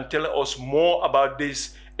and tell us more about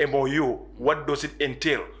this MOU. What does it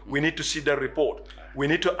entail? We need to see the report. We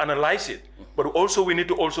need to analyze it. But also we need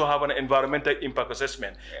to also have an environmental impact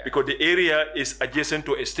assessment because the area is adjacent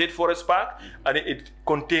to a state forest park and it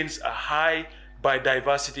contains a high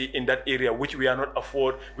biodiversity in that area, which we cannot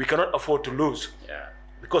afford to lose.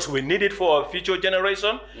 Because we need it for our future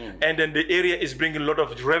generation, and then the area is bringing a lot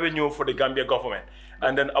of revenue for the Gambia government.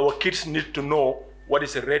 And then our kids need to know what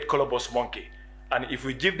is a red colobus monkey. And if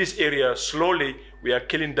we give this area slowly, we are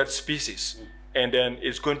killing that species. And then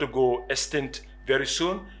it's going to go extinct very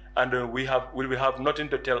soon. And then we will have nothing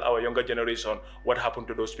to tell our younger generation what happened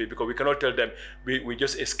to those people, because we cannot tell them we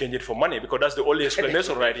just exchange it for money, because that's the only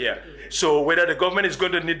explanation right here. So whether the government is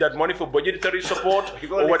going to need that money for budgetary support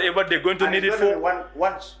or whatever they're going to need it for.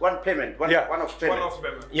 One payment, one-off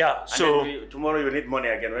payment. Yeah, so tomorrow you need money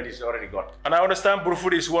again when it's already got. And I understand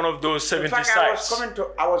Brufut is one of those 70 sites.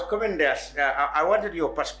 I was coming there. I wanted your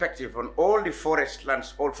perspective on all the forest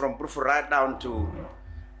lands, all from Brufut right down to.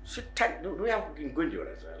 Do we have in Gunjur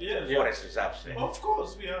as well? Forest reserves. Of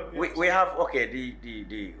course we have. We have what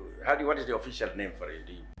is the official name for it?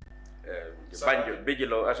 The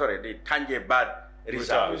Tanje Bad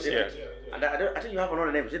Reserve. And I think you have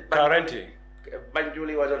another name. Is it Karenti?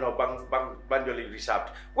 Banjuli was Banjuli Reserve.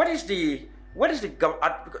 What is the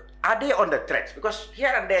are they under threat? Because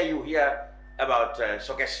here and there you hear about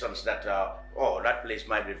suggestions that that place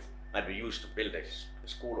might be used to build a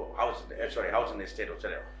school or housing estate or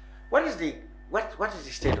whatever. What is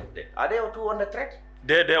the state of that? Are they too under threat?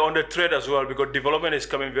 They're under threat as well, because development is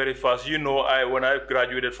coming very fast. You know, when I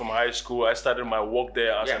graduated from high school, I started my work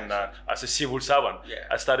there as a civil servant.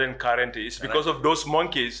 I started in Karenti. It's because of those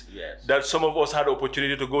monkeys that some of us had the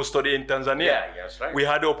opportunity to go study in Tanzania. We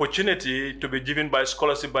had the opportunity to be given by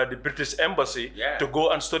scholarship by the British Embassy to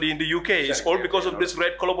go and study in the UK. It's all because of these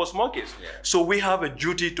red colobus monkeys. So we have a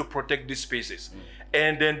duty to protect these species.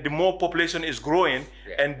 And then the more population is growing,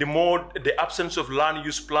 and the more the absence of land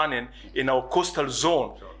use planning in our coastal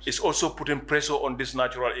zone is also putting pressure on these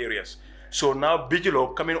natural areas. So now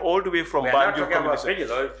Bigelow coming all the way from Banjul.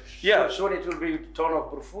 Soon it will be town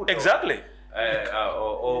of Brufut. Exactly.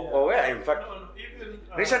 Or where? In fact,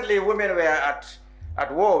 recently women were at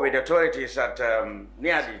war with authorities at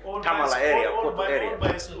near the Tamala area,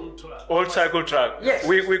 Old cycle track. Yes.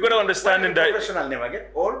 We got to understand in that. Professional name again?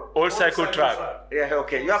 Old cycle track. Yeah,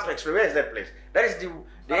 okay. You have to explain where is that place. That is the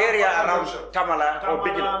area around Tamala or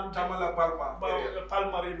Bigelow. Tamala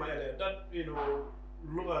Palmarima area. That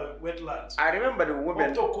wetlands. I remember the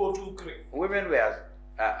women. Women were.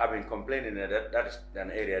 Complaining that is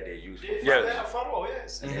an area they use for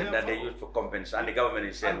that they use for compensation, and the government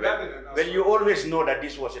is saying, well, you always know that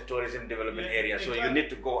this was a tourism development area, so you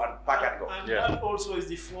need to go and pack and go. And that also is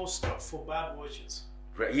the first stop for bird watchers.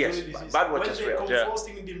 Yes, bird watchers. When they come first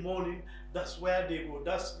thing in the morning, that's where they go.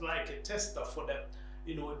 That's like a tester for them.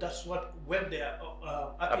 That's what whet their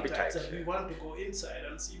appetites, and we want to go inside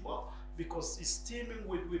and see more, because it's teeming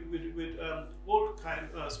with all kind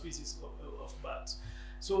of species of birds.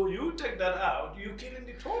 So you take that out, you're killing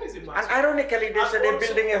the tourism. And ironically, they said they're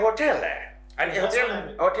building a hotel there. And a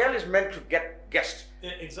hotel is meant to get guests.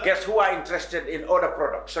 Guests who are interested in other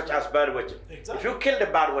products, such as bird watching. If you kill the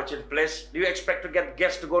bird watching place, do you expect to get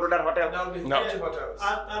guests to go to that hotel? No.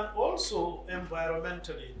 And also,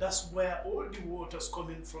 environmentally, that's where all the waters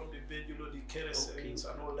coming from the Bejulo, the Kerr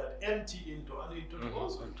and all that empty into the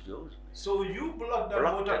ocean. So you block that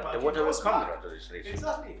water path. The water will come to this region.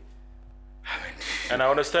 Exactly. And I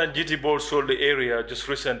understand GT Board sold the area just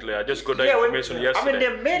recently. I just got that information yesterday.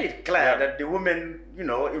 They made it clear that the women,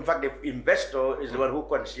 in fact, the investor is the one who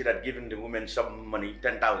considered giving the women some money,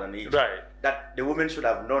 10,000 each. Right. That the women should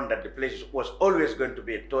have known that the place was always going to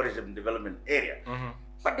be a tourism development area.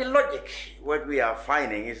 But the logic, what we are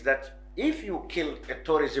finding is that if you kill a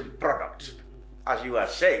tourism product, as you are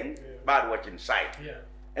saying, bird watching site,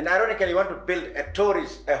 and ironically you want to build a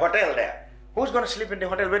hotel there, who's going to sleep in the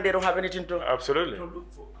hotel when they don't have anything to look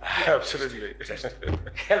for? Absolutely.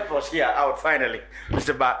 Help us here out finally,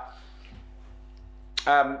 Mr. Ba.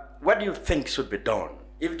 What do you think should be done?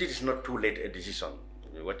 If this is not too late a decision,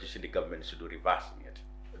 what do you think the government should do reversing it?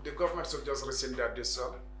 The government should just rescind that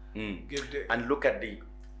decision. And look at the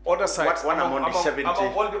other sites. Among the 70.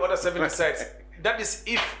 Among all the other 70 sites. That is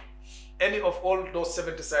if any of all those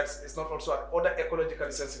 70 sites is not also another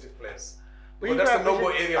ecologically sensitive place. But that's a no-go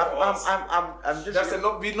area for us. I'm just. That's a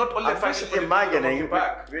no. We not only just imagining with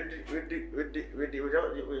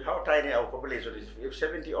how tiny our population is. We have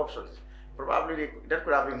 70 options. Probably that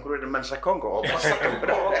could have included Mansakongo or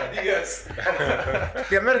Masakongo. Yes.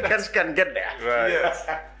 The Americans can get there. Right. Yes.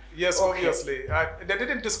 Yes, okay. Obviously. They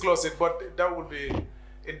didn't disclose it, but that would be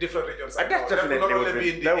in different regions. That definitely would not only be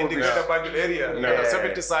in the Greater Banjul area. Yeah.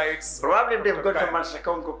 70 sites. Probably if they've gone to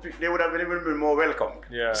Mansakongo, they would have even been more welcomed.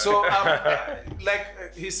 Yeah. So,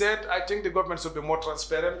 like he said, I think the government should be more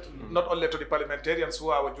transparent, not only to the parliamentarians who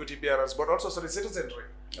are our duty bearers, but also to the citizenry.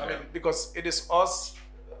 I mean, because it is us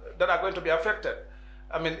that are going to be affected.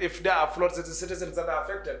 I mean, if there are floods, it's the citizens that are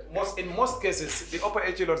affected. In most cases, the upper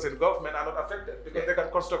echelons in government are not affected because they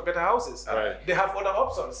can construct better houses. Right. They have other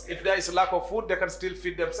options. If there is a lack of food, they can still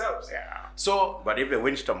feed themselves. Yeah. So, but if the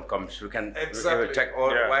windstorm comes, we can exactly check all.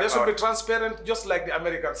 They should be transparent, just like the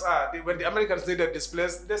Americans are. When the Americans needed this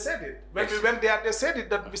place, they said it. When we went there, they said it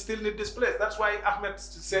that we still need this place. That's why Ahmed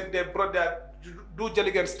said they brought their due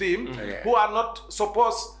diligence team, who are not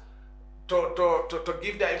supposed to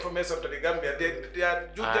give their information to the Gambia. Their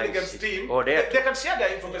due diligence team, they can share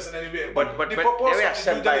their information anyway. But the purpose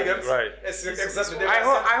of the due diligence is exactly.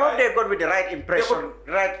 I hope they got with the right impression,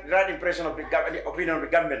 right impression of the opinion of the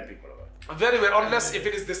Gambian people. Very well, unless if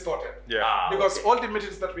it is distorted. Yeah. Because all the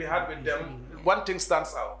meetings that we had with them, one thing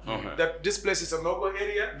stands out: that this place is a no-go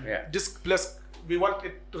area. Yeah. This place, we want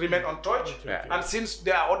it to remain untouched. Yeah. And since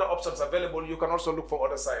there are other options available, you can also look for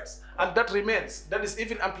other sites. And that remains. That is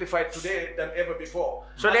even amplified today than ever before.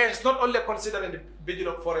 So it's not only considering the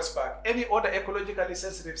Bijilok Forest Park, any other ecologically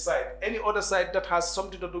sensitive site, any other site that has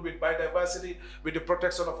something to do with biodiversity, with the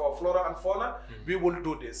protection of our flora and fauna, we will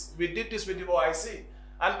do this. We did this with the OIC.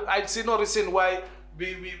 And I see no reason why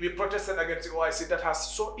we protested against the OIC that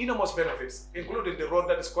has so enormous benefits, including the road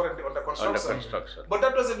that is currently under construction. But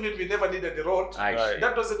that doesn't mean we never needed the road.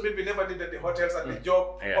 That doesn't mean we never needed the hotels and the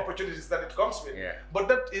job opportunities that it comes with. But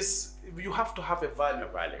that is, you have to have a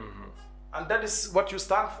value. And that is what you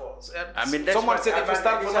stand for. I mean, someone said if you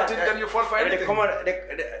stand for nothing, then you fall for anything.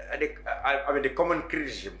 The common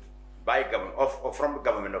criticism by from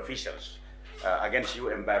government officials against you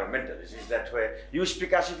environmentalists is that you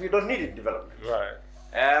speak as if you don't need development. Right.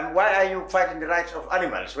 Why are you fighting the rights of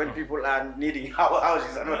animals when people are needing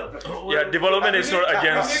houses and all? Yeah, development is not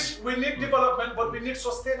against. We need development, but we need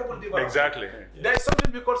sustainable development. Exactly. There is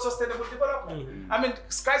something we call sustainable development. I mean,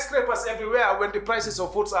 skyscrapers everywhere, when the prices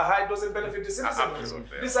of foods are high, doesn't benefit the citizens.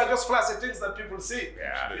 These are just flashy things that people see.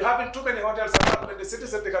 Yeah. You're having too many hotels around when the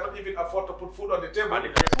citizens, they cannot even afford to put food on the table.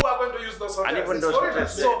 Who are going to use those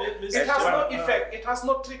hotels? So it has no effect. It has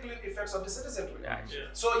no trickling effects on the citizenry.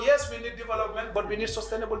 So yes, we need development, but we need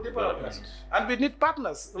sustainable development. And we need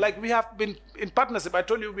partners. Like we have been in partnership. I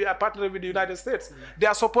told you we are partnering with the United States. They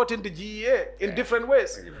are supporting the GEA in different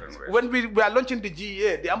ways. When we were launching the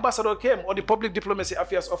GEA, the ambassador came, or the public diplomacy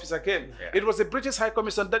affairs officer came. It was the British High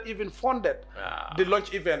Commission that even funded the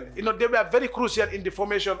launch event. You know, they were very crucial in the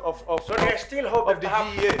formation of the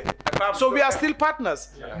GEA. So we are still partners,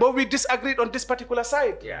 but we disagreed on this particular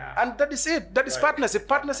side. And that is it. That is partnership.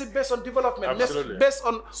 Partnership based on development, based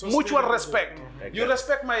on mutual respect. You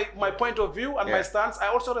respect my point of view and my stance. I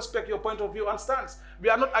also respect your point of view and stance. We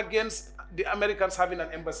are not against the Americans having an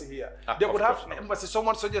embassy here. They would have an embassy.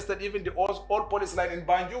 Someone suggested even the old police line in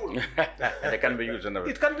Banjul. They can be used.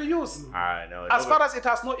 It can be used. I know. As far as it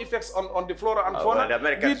has no effects on the flora and fauna, the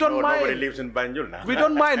Americans we don't mind. Nobody lives in Banjul now. We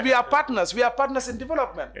don't mind. We are partners. We are partners in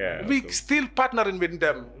development. We still partnering with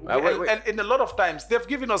them. And in a lot of times, they've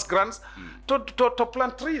given us grants to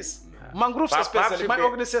plant trees. Mangroves especially. My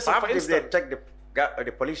organization, for instance. If they take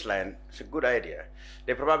the police line, it's a good idea.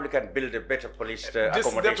 They probably can build a better police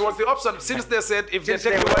accommodation. That was the option. Since they said if they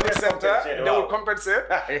take the wedding center, they will compensate.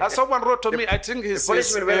 As someone wrote to me, I think he's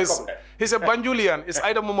a Banjulian. It's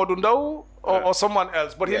either Momodou or someone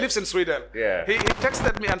else, but he lives in Sweden. He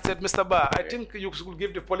texted me and said, Mr. Ba, I think you should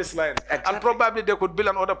give the police line. And probably they could build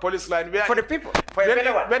another police line. For the people.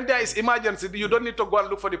 When there is emergency, you don't need to go and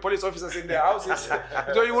look for the police officers in their houses.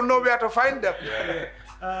 So you will know where to find them.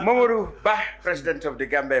 Momodou Ba, President of the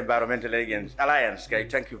Gambia Environmental Alliance,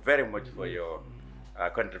 thank you very much for your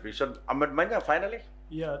contribution. Ahmed Manjang, finally.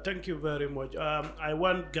 Yeah, thank you very much. I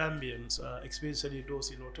want Gambians, especially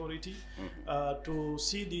those in authority, to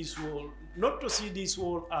see this world, not to see this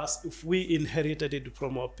world as if we inherited it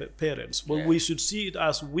from our parents, but we should see it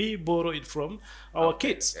as we borrow it from our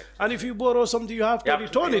kids. And if you borrow something, you have to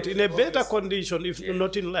return it in a better condition, if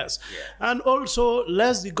nothing less. And also,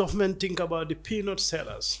 let the government think about the peanut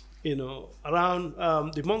sellers. you know, around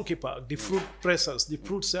the monkey park, the fruit pressers, the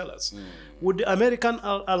fruit sellers, would the American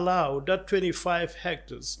allow that 25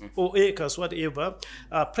 hectares or acres, whatever,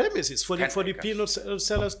 premises for the peanut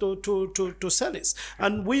sellers to sell it?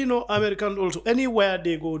 And we know Americans also, anywhere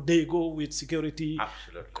they go with security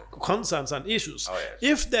concerns and issues. Oh,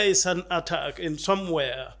 yes. If there is an attack in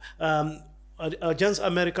somewhere, against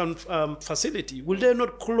American facility, will they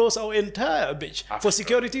not close our entire beach for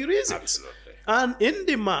security reasons? Absolutely. And in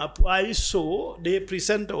the map I saw, they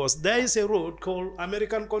present us, there is a road called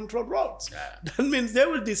American Control Roads. Yeah. That means they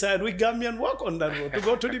will decide we Gambian walk on that road to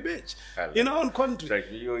go to the beach in our own country.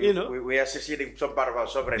 So you know, we are seceding some part of our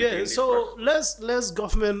sovereignty. Yeah, so let's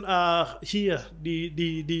government hear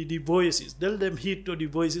the voices. Tell them heed to the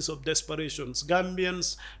voices of desperations.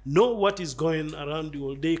 Gambians know what is going around the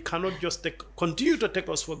world. They cannot just continue to take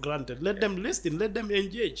us for granted. Let them listen, let them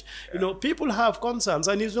engage. You know, people have concerns,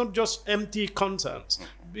 and it's not just empty concerns,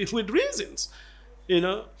 with reasons, you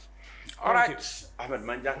know. All right, Ahmed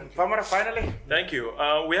Manjang. Famara, finally. Thank you.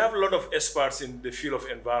 We have a lot of experts in the field of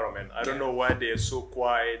environment. I don't know why they are so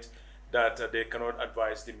quiet that they cannot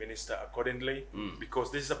advise the minister accordingly,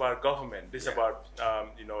 because this is about government. This is about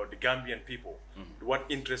you know, the Gambian people, what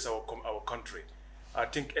interests our country. I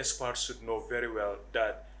think experts should know very well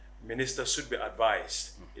that ministers should be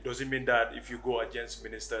advised. It doesn't mean that if you go against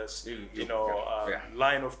ministers, you know,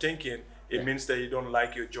 line of thinking, it means that you don't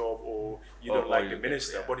like your job or you don't like the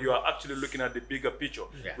minister, but you are actually looking at the bigger picture,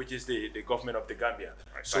 which is the government of the Gambia.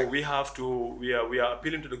 Right. So we have to, we are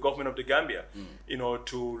appealing to the government of the Gambia, you know,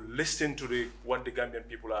 to listen to what the Gambian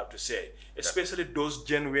people have to say, especially those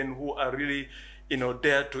genuine who are really, you know,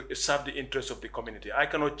 there to serve the interests of the community. I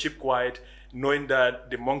cannot keep quiet knowing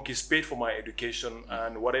that the monkeys paid for my education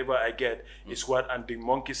and whatever I get is what, and the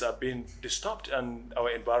monkeys are being disturbed and our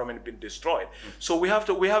environment being destroyed. So we have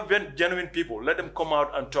genuine people, let them come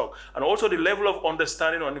out and talk. And also the level of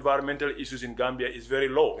understanding on environmental issues in Gambia is very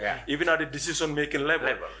low, even at the decision-making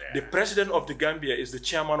level. The president of the Gambia is the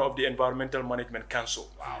chairman of the Environmental Management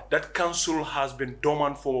Council. That council has been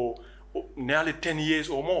dormant for nearly 10 years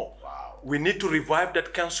or more. We need to revive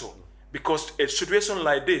that council, because a situation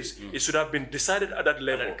like this, it should have been decided at that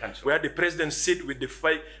level, where the president sit with the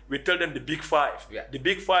five, we tell them the big five. The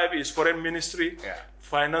big five is foreign ministry,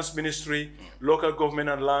 finance ministry, local government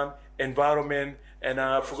and land, environment, and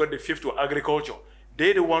I forgot the fifth one, agriculture.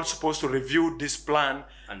 They're the ones supposed to review this plan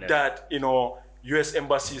that, you know, U.S.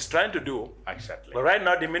 Embassy is trying to do. Exactly. But right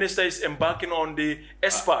now, the minister is embarking on the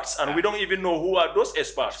experts, and we don't even know who are those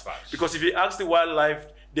experts. Because if you ask the wildlife,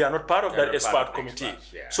 they are not part of that expert committee.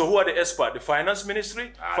 So who are the experts? The finance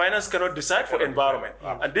ministry? Finance cannot decide for environment.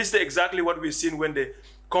 And this is exactly what we've seen when the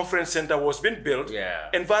conference center was being built.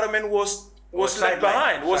 Environment was left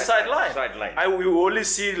behind, was sidelined. We only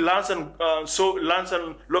see lands and lands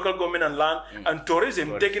and local government and land and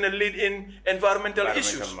tourism taking a lead in environmental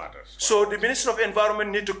issues. So the Minister of Environment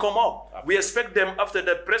need to come up. We expect them after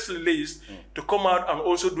the press release to come out and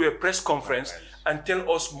also do a press conference and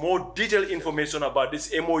tell us more detailed information about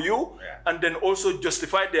this MOU, and then also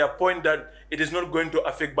justify their point that it is not going to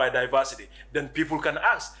affect biodiversity. Then people can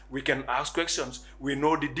ask. We can ask questions. We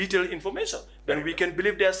know the detailed information. Then we can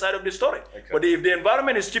believe their side of the story. But if the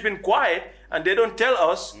environment is keeping quiet and they don't tell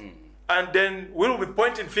us, and then we'll be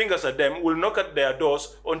pointing fingers at them, we'll knock at their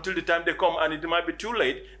doors until the time they come, and it might be too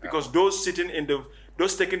late, because those sitting in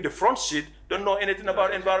those taking the front seat don't know anything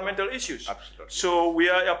about environmental issues. So we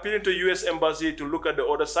are appealing to U.S. Embassy to look at the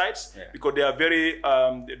other sides, because they are very,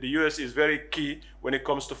 the U.S. is very key when it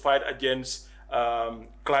comes to fight against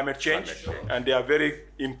climate change, and they are very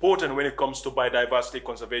important when it comes to biodiversity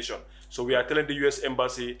conservation. So we are telling the U.S.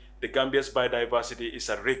 Embassy the Gambia's biodiversity is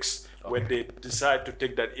at risk when they decide to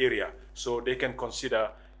take that area. So they can consider,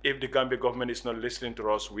 if the Gambia government is not listening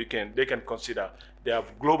to us, they can consider they have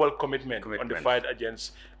global commitment on the fight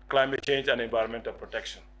against climate change and environmental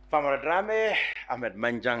protection. Famara Drammeh, Ahmed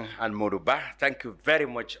Manjang, and Momodou, thank you very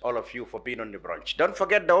much, all of you, for being on the brunch. Don't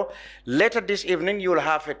forget, though, later this evening, you will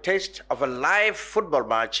have a taste of a live football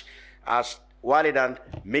match as Walidan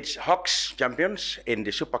meets Hawks champions in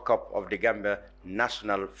the Super Cup of the Gambia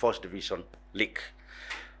National First Division League.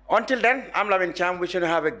 Until then, I'm Lavin Cham, wishing you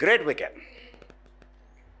have a great weekend.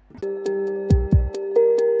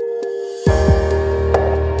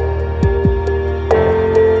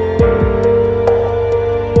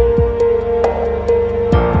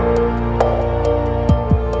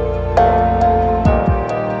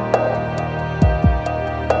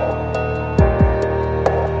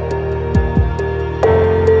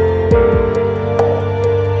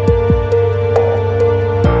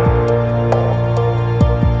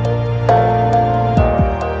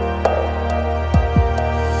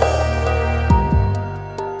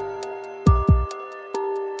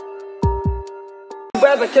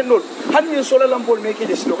 lol han min sola lampol make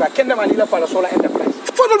de sloka kenda manila fala sola enterprise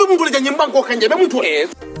foto be mungul jangim banko kanje be mutu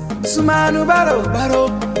Sumanu baro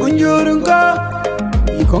unjurunko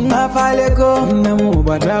ikonga fale ko namu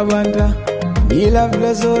badabanda ila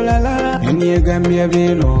vla sola la ni Gambia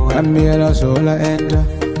bino Gambia la sola enter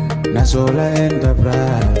na sola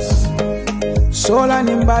enterprise sola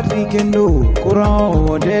ni battery kendo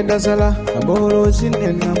courant de dasala aboro sin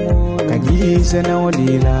enamo kaji sena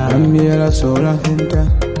odila Gambia la sola enter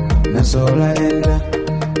na sola enter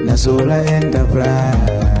na sola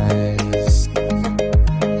enterprise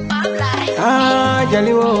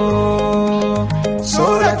jaliwo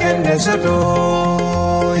sola kende soto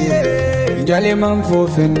jali man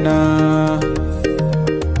fofena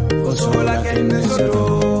o sola kende soto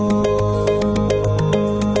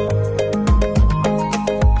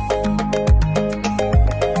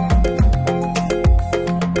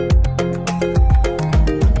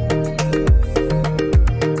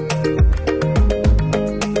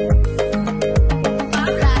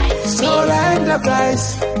sola enterprise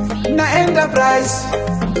na enterprise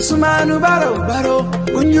sumanu baro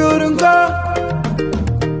unjurunko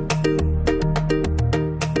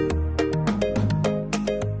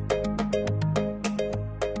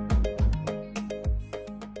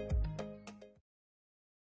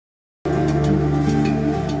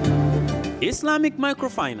Islamic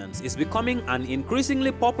microfinance is becoming an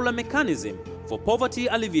increasingly popular mechanism for poverty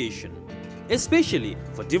alleviation, especially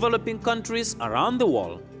for developing countries around the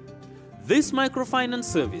world. This microfinance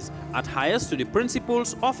service adheres to the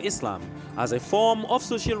principles of Islam as a form of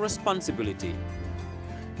social responsibility.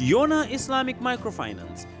 Yona Islamic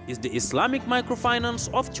Microfinance is the Islamic microfinance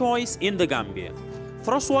of choice in the Gambia,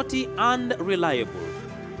 trustworthy and reliable.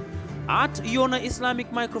 At Yona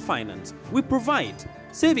Islamic Microfinance, we provide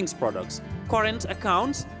savings products, current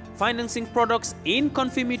accounts, financing products in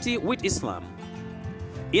conformity with Islam.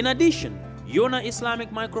 In addition, Yona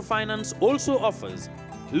Islamic Microfinance also offers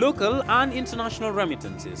local and international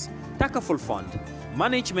remittances, Takaful Fund,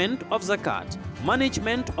 management of Zakat,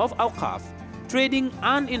 management of Awqaf, trading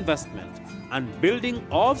and investment, and building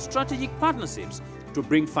of strategic partnerships to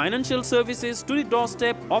bring financial services to the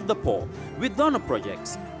doorstep of the poor with donor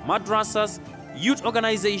projects, madrasas, youth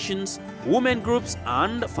organizations, women groups,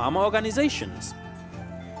 and farmer organizations.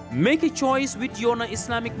 Make a choice with Yona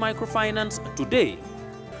Islamic Microfinance today.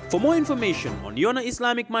 For more information on Yona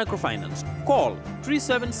Islamic Microfinance, call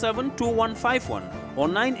 377-2151 or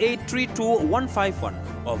 9832-151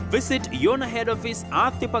 or visit Yona head office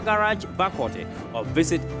at Tipa Garage, Bakote, or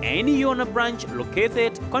visit any Yona branch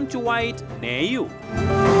located countrywide near you.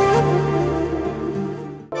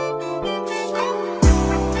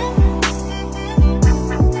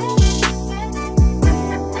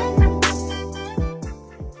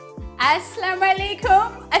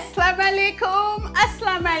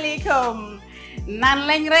 Assalamualaikum nan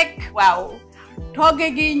lañ rek waaw togge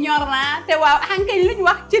gi ñor na te waaw hankay luñ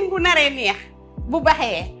wax cin bu naré neex bu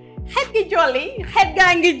baxé xet gi jolli xet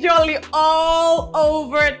gaa ngi jolli all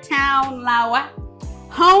over town lawa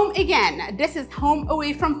home again. This is home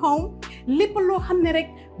away from home. Lepp lo xamne rek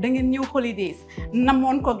da ngeen ñew holidays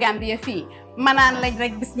namon ko Gambia fi manan lañ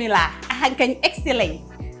rek bismillah hankañ excellent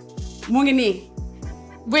mo ngi ni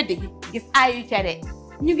weddi gis ayu ciare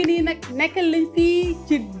ñu ngi nii nag nekkal lañ fii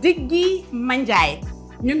ci diggi Manjang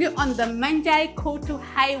ñu ngi on the Manjang Kotu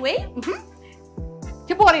highway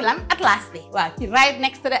ci boori lan Atlas bi waaw ci right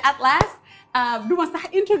next to the Atlas duma sax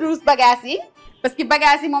introduce bagage yi parce que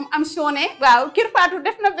bagage yi moom am sone waaw Kër Fatou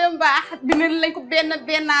def na ba baax dinañ lañ ko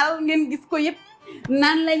bennaal ngeen gis ko yëpp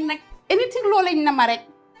naan lañ nag anything loo lañ na ma rek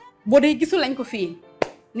boo dee gisu lañ ko fii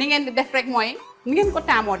ni ngeen di def rek mooy ni ngeen ko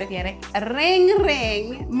taamoo defee rek reng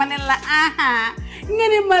ma ne la aha nga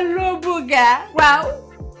ne ma loo bëgga waaw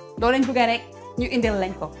doo lañ bëgga rek ñu indil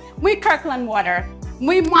lañ ko muy Kirkland water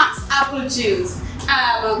muy Moss apple juice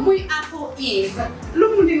muy apple eve lu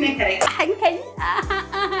mu di nekk rek xañ kañ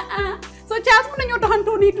so Charles mën nañoo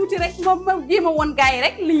doxantoo nii tuuti rek moom ma jéema woon gars yi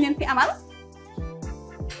rek liñ leen fi amal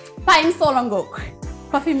pine sola ngoog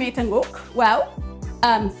coffee mate ngoog waaw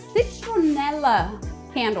citronella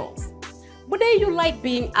candles. But then you like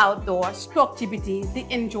being outdoors, stroke activity, they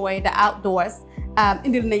enjoy the outdoors.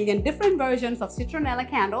 Indil nañ leen different versions of citronella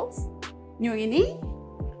candles. ñoo ngi nii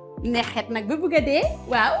neexet nag ba bëgg a dee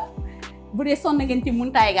waaw bu dee sonn ngeen ci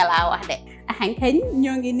muntaay ga laa wax de axankañ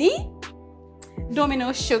ñoo ngi nii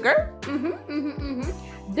domino sugar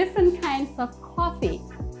different kinds of coffee.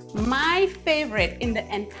 My favorite in the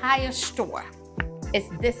entire store is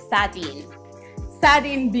this sardine.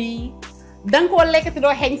 Sardine bi dang ko lekk te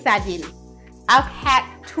doo xeeñ sardine. I've had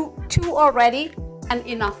two already and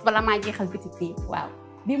enough bala ma jeexal bitik bi waaw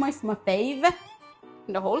bi mooy sama fave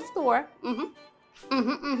in the whole store.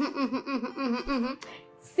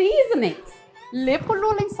 Seasonings. Lépp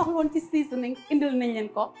loo leen soxloon ci seasonings indil nañ leen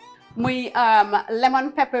ko. Muy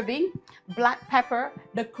lemon pepper bi, black pepper,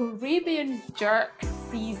 the Caribbean jerk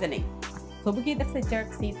seasoning. So bëggee def sa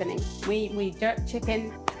jerk seasoning. Muy jerk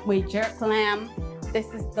chicken, muy jerk lamb. This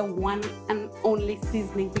is the one and only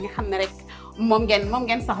seasoning bi nga xam ne rek moom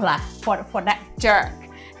ngeen soxla for that jerk.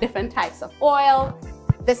 Different types of oil.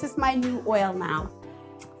 This is my new oil now.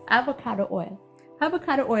 Avocado oil.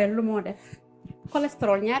 Avocado oil lu moo def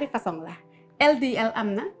cholesterol ñaari façon la. LDL am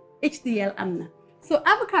na, HDL am na. So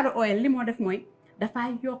avocado oil li moo def mooy dafa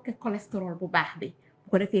yokk cholesterol bu baax bi bu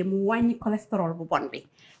ko defee mu wàññi cholesterol bu bon bi.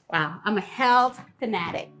 Waaw, I'm a health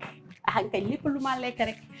fanatic. Kay lépp lu ma lekk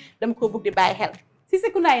rek dama ko bëgg di bàyyi xel. Si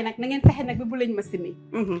secondaire yi nag na ngeen fexe nag ba bu leen ma simi.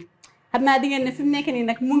 Xam naa di ngeen ne fi mu nekk nii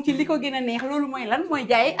nag mu ngi ci li ko gën a neex loolu mooy lan mooy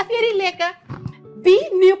jaay affaire yi lekk bi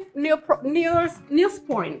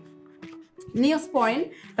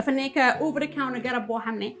Neosporin dafa nekk over the counter garab boo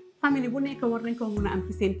xam ne famille bu nekk war nañ ko mën a am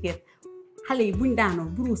ci seen kër xale yi buñ daanoo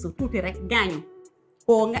buruusu tuuti rek gaañu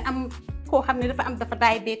oo nga am koo xam ne dafa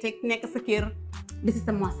diabetic nekk sa kër this is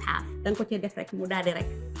a must have danga ko cee def rek mu daal di rek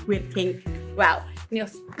wér king waaw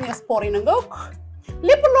Neosporin nga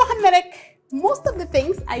lépp loo xam ne rek most of the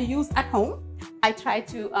things I use at home I try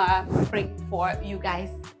to bring for you guys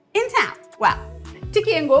in town waaw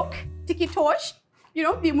tiki ngook tiki torch you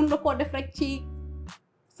know bii mun nga koo def rek ci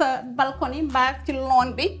sa balcony mbaa ci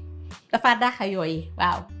lawn bi dafa daaxa yooyu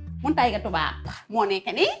waaw mun tay nga tubaab moo nekk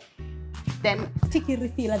nii then tiki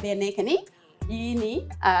refill la bee nekk nii yii nii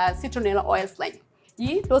citronella oils lañ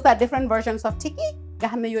yii those are different versions of tiki nga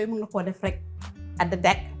xam ne yooyu mun nga koo def rek at the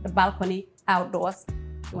deck the balcony outdoors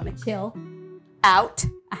you want to chill out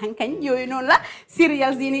ahankañ yooyu noonu la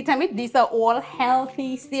cereals yi nii tamit these are all healthy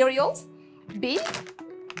cereals bi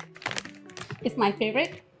is my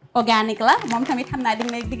favorite organic la moom tamit xam naa di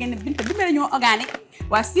ngeen binta bi ñoo organic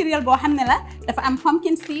waa cereal boo xam ne la dafa am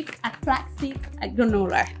pumpkin seeds ak flax seeds ak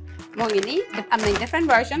granola moo ngi nii am nañ different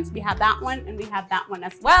versions we have that one and we have that one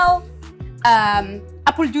as well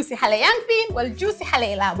apple juice xale yaa ngi fi wala juice xale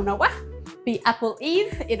yi laa mun a wax bi apple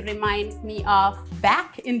eve it reminds me of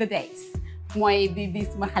back in the days mooy bi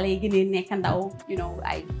suma xale yi gënee nekk ndaw you know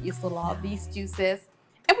I used to love these juices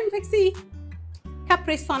emuñ rek si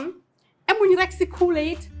Capri Sun emuñ rek si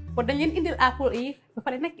Kool-Aid but dañ leen indil apple eve ba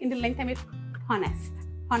pare nag indil lañ tamit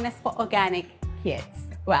honest for organic kids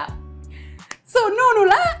waaw so noonu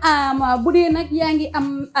la bu dee nag yaa ngi am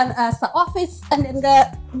sa office and nga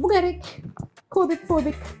bugg rek covid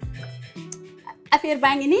affaire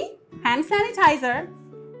baa ngi nii hand sanitizer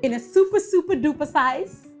in a super duper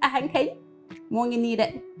size ahankay moo ngi nii de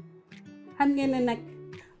xam ngeen ne nag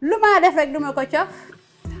lu ma def rek duma ko cof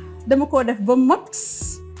dama ko def ba mot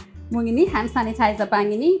moo ngi nii hand sanitizer baa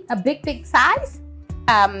ngi nii a big size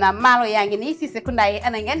maalo yaa ngi nii si secondaire yi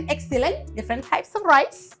ana ngeen excellent different types of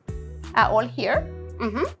rice are all here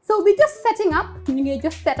so we just setting up ñu ngi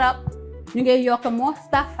just set up ñu ngi yokk more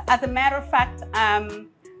stuff as a matter of fact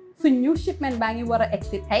suñ new shipment baa ngi war a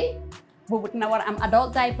exit tey boobu dina war a am adult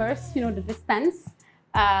diapers you know the dispense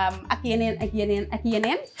ak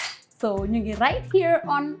yeneen so ñu ngi right here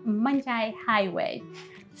on Manjai Highway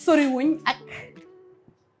sori wuñ ak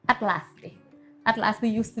Atlas bi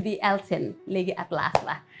used to be Elton léegi Atlas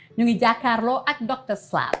la ñu ngi jàkkaarloo ak Dr.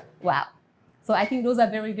 Slab waaw so I think those are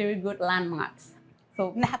very good landmarks so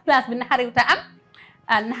place bi naxariwta am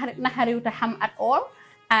naxariwta xam at all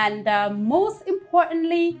and most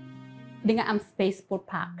importantly di nga am space for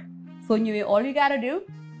park so ñëwee all you gotta do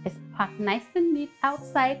is park nice and neat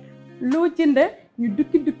outside loo jënd ñu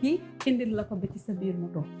dukki indil la ko ba ci sa biir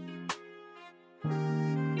moto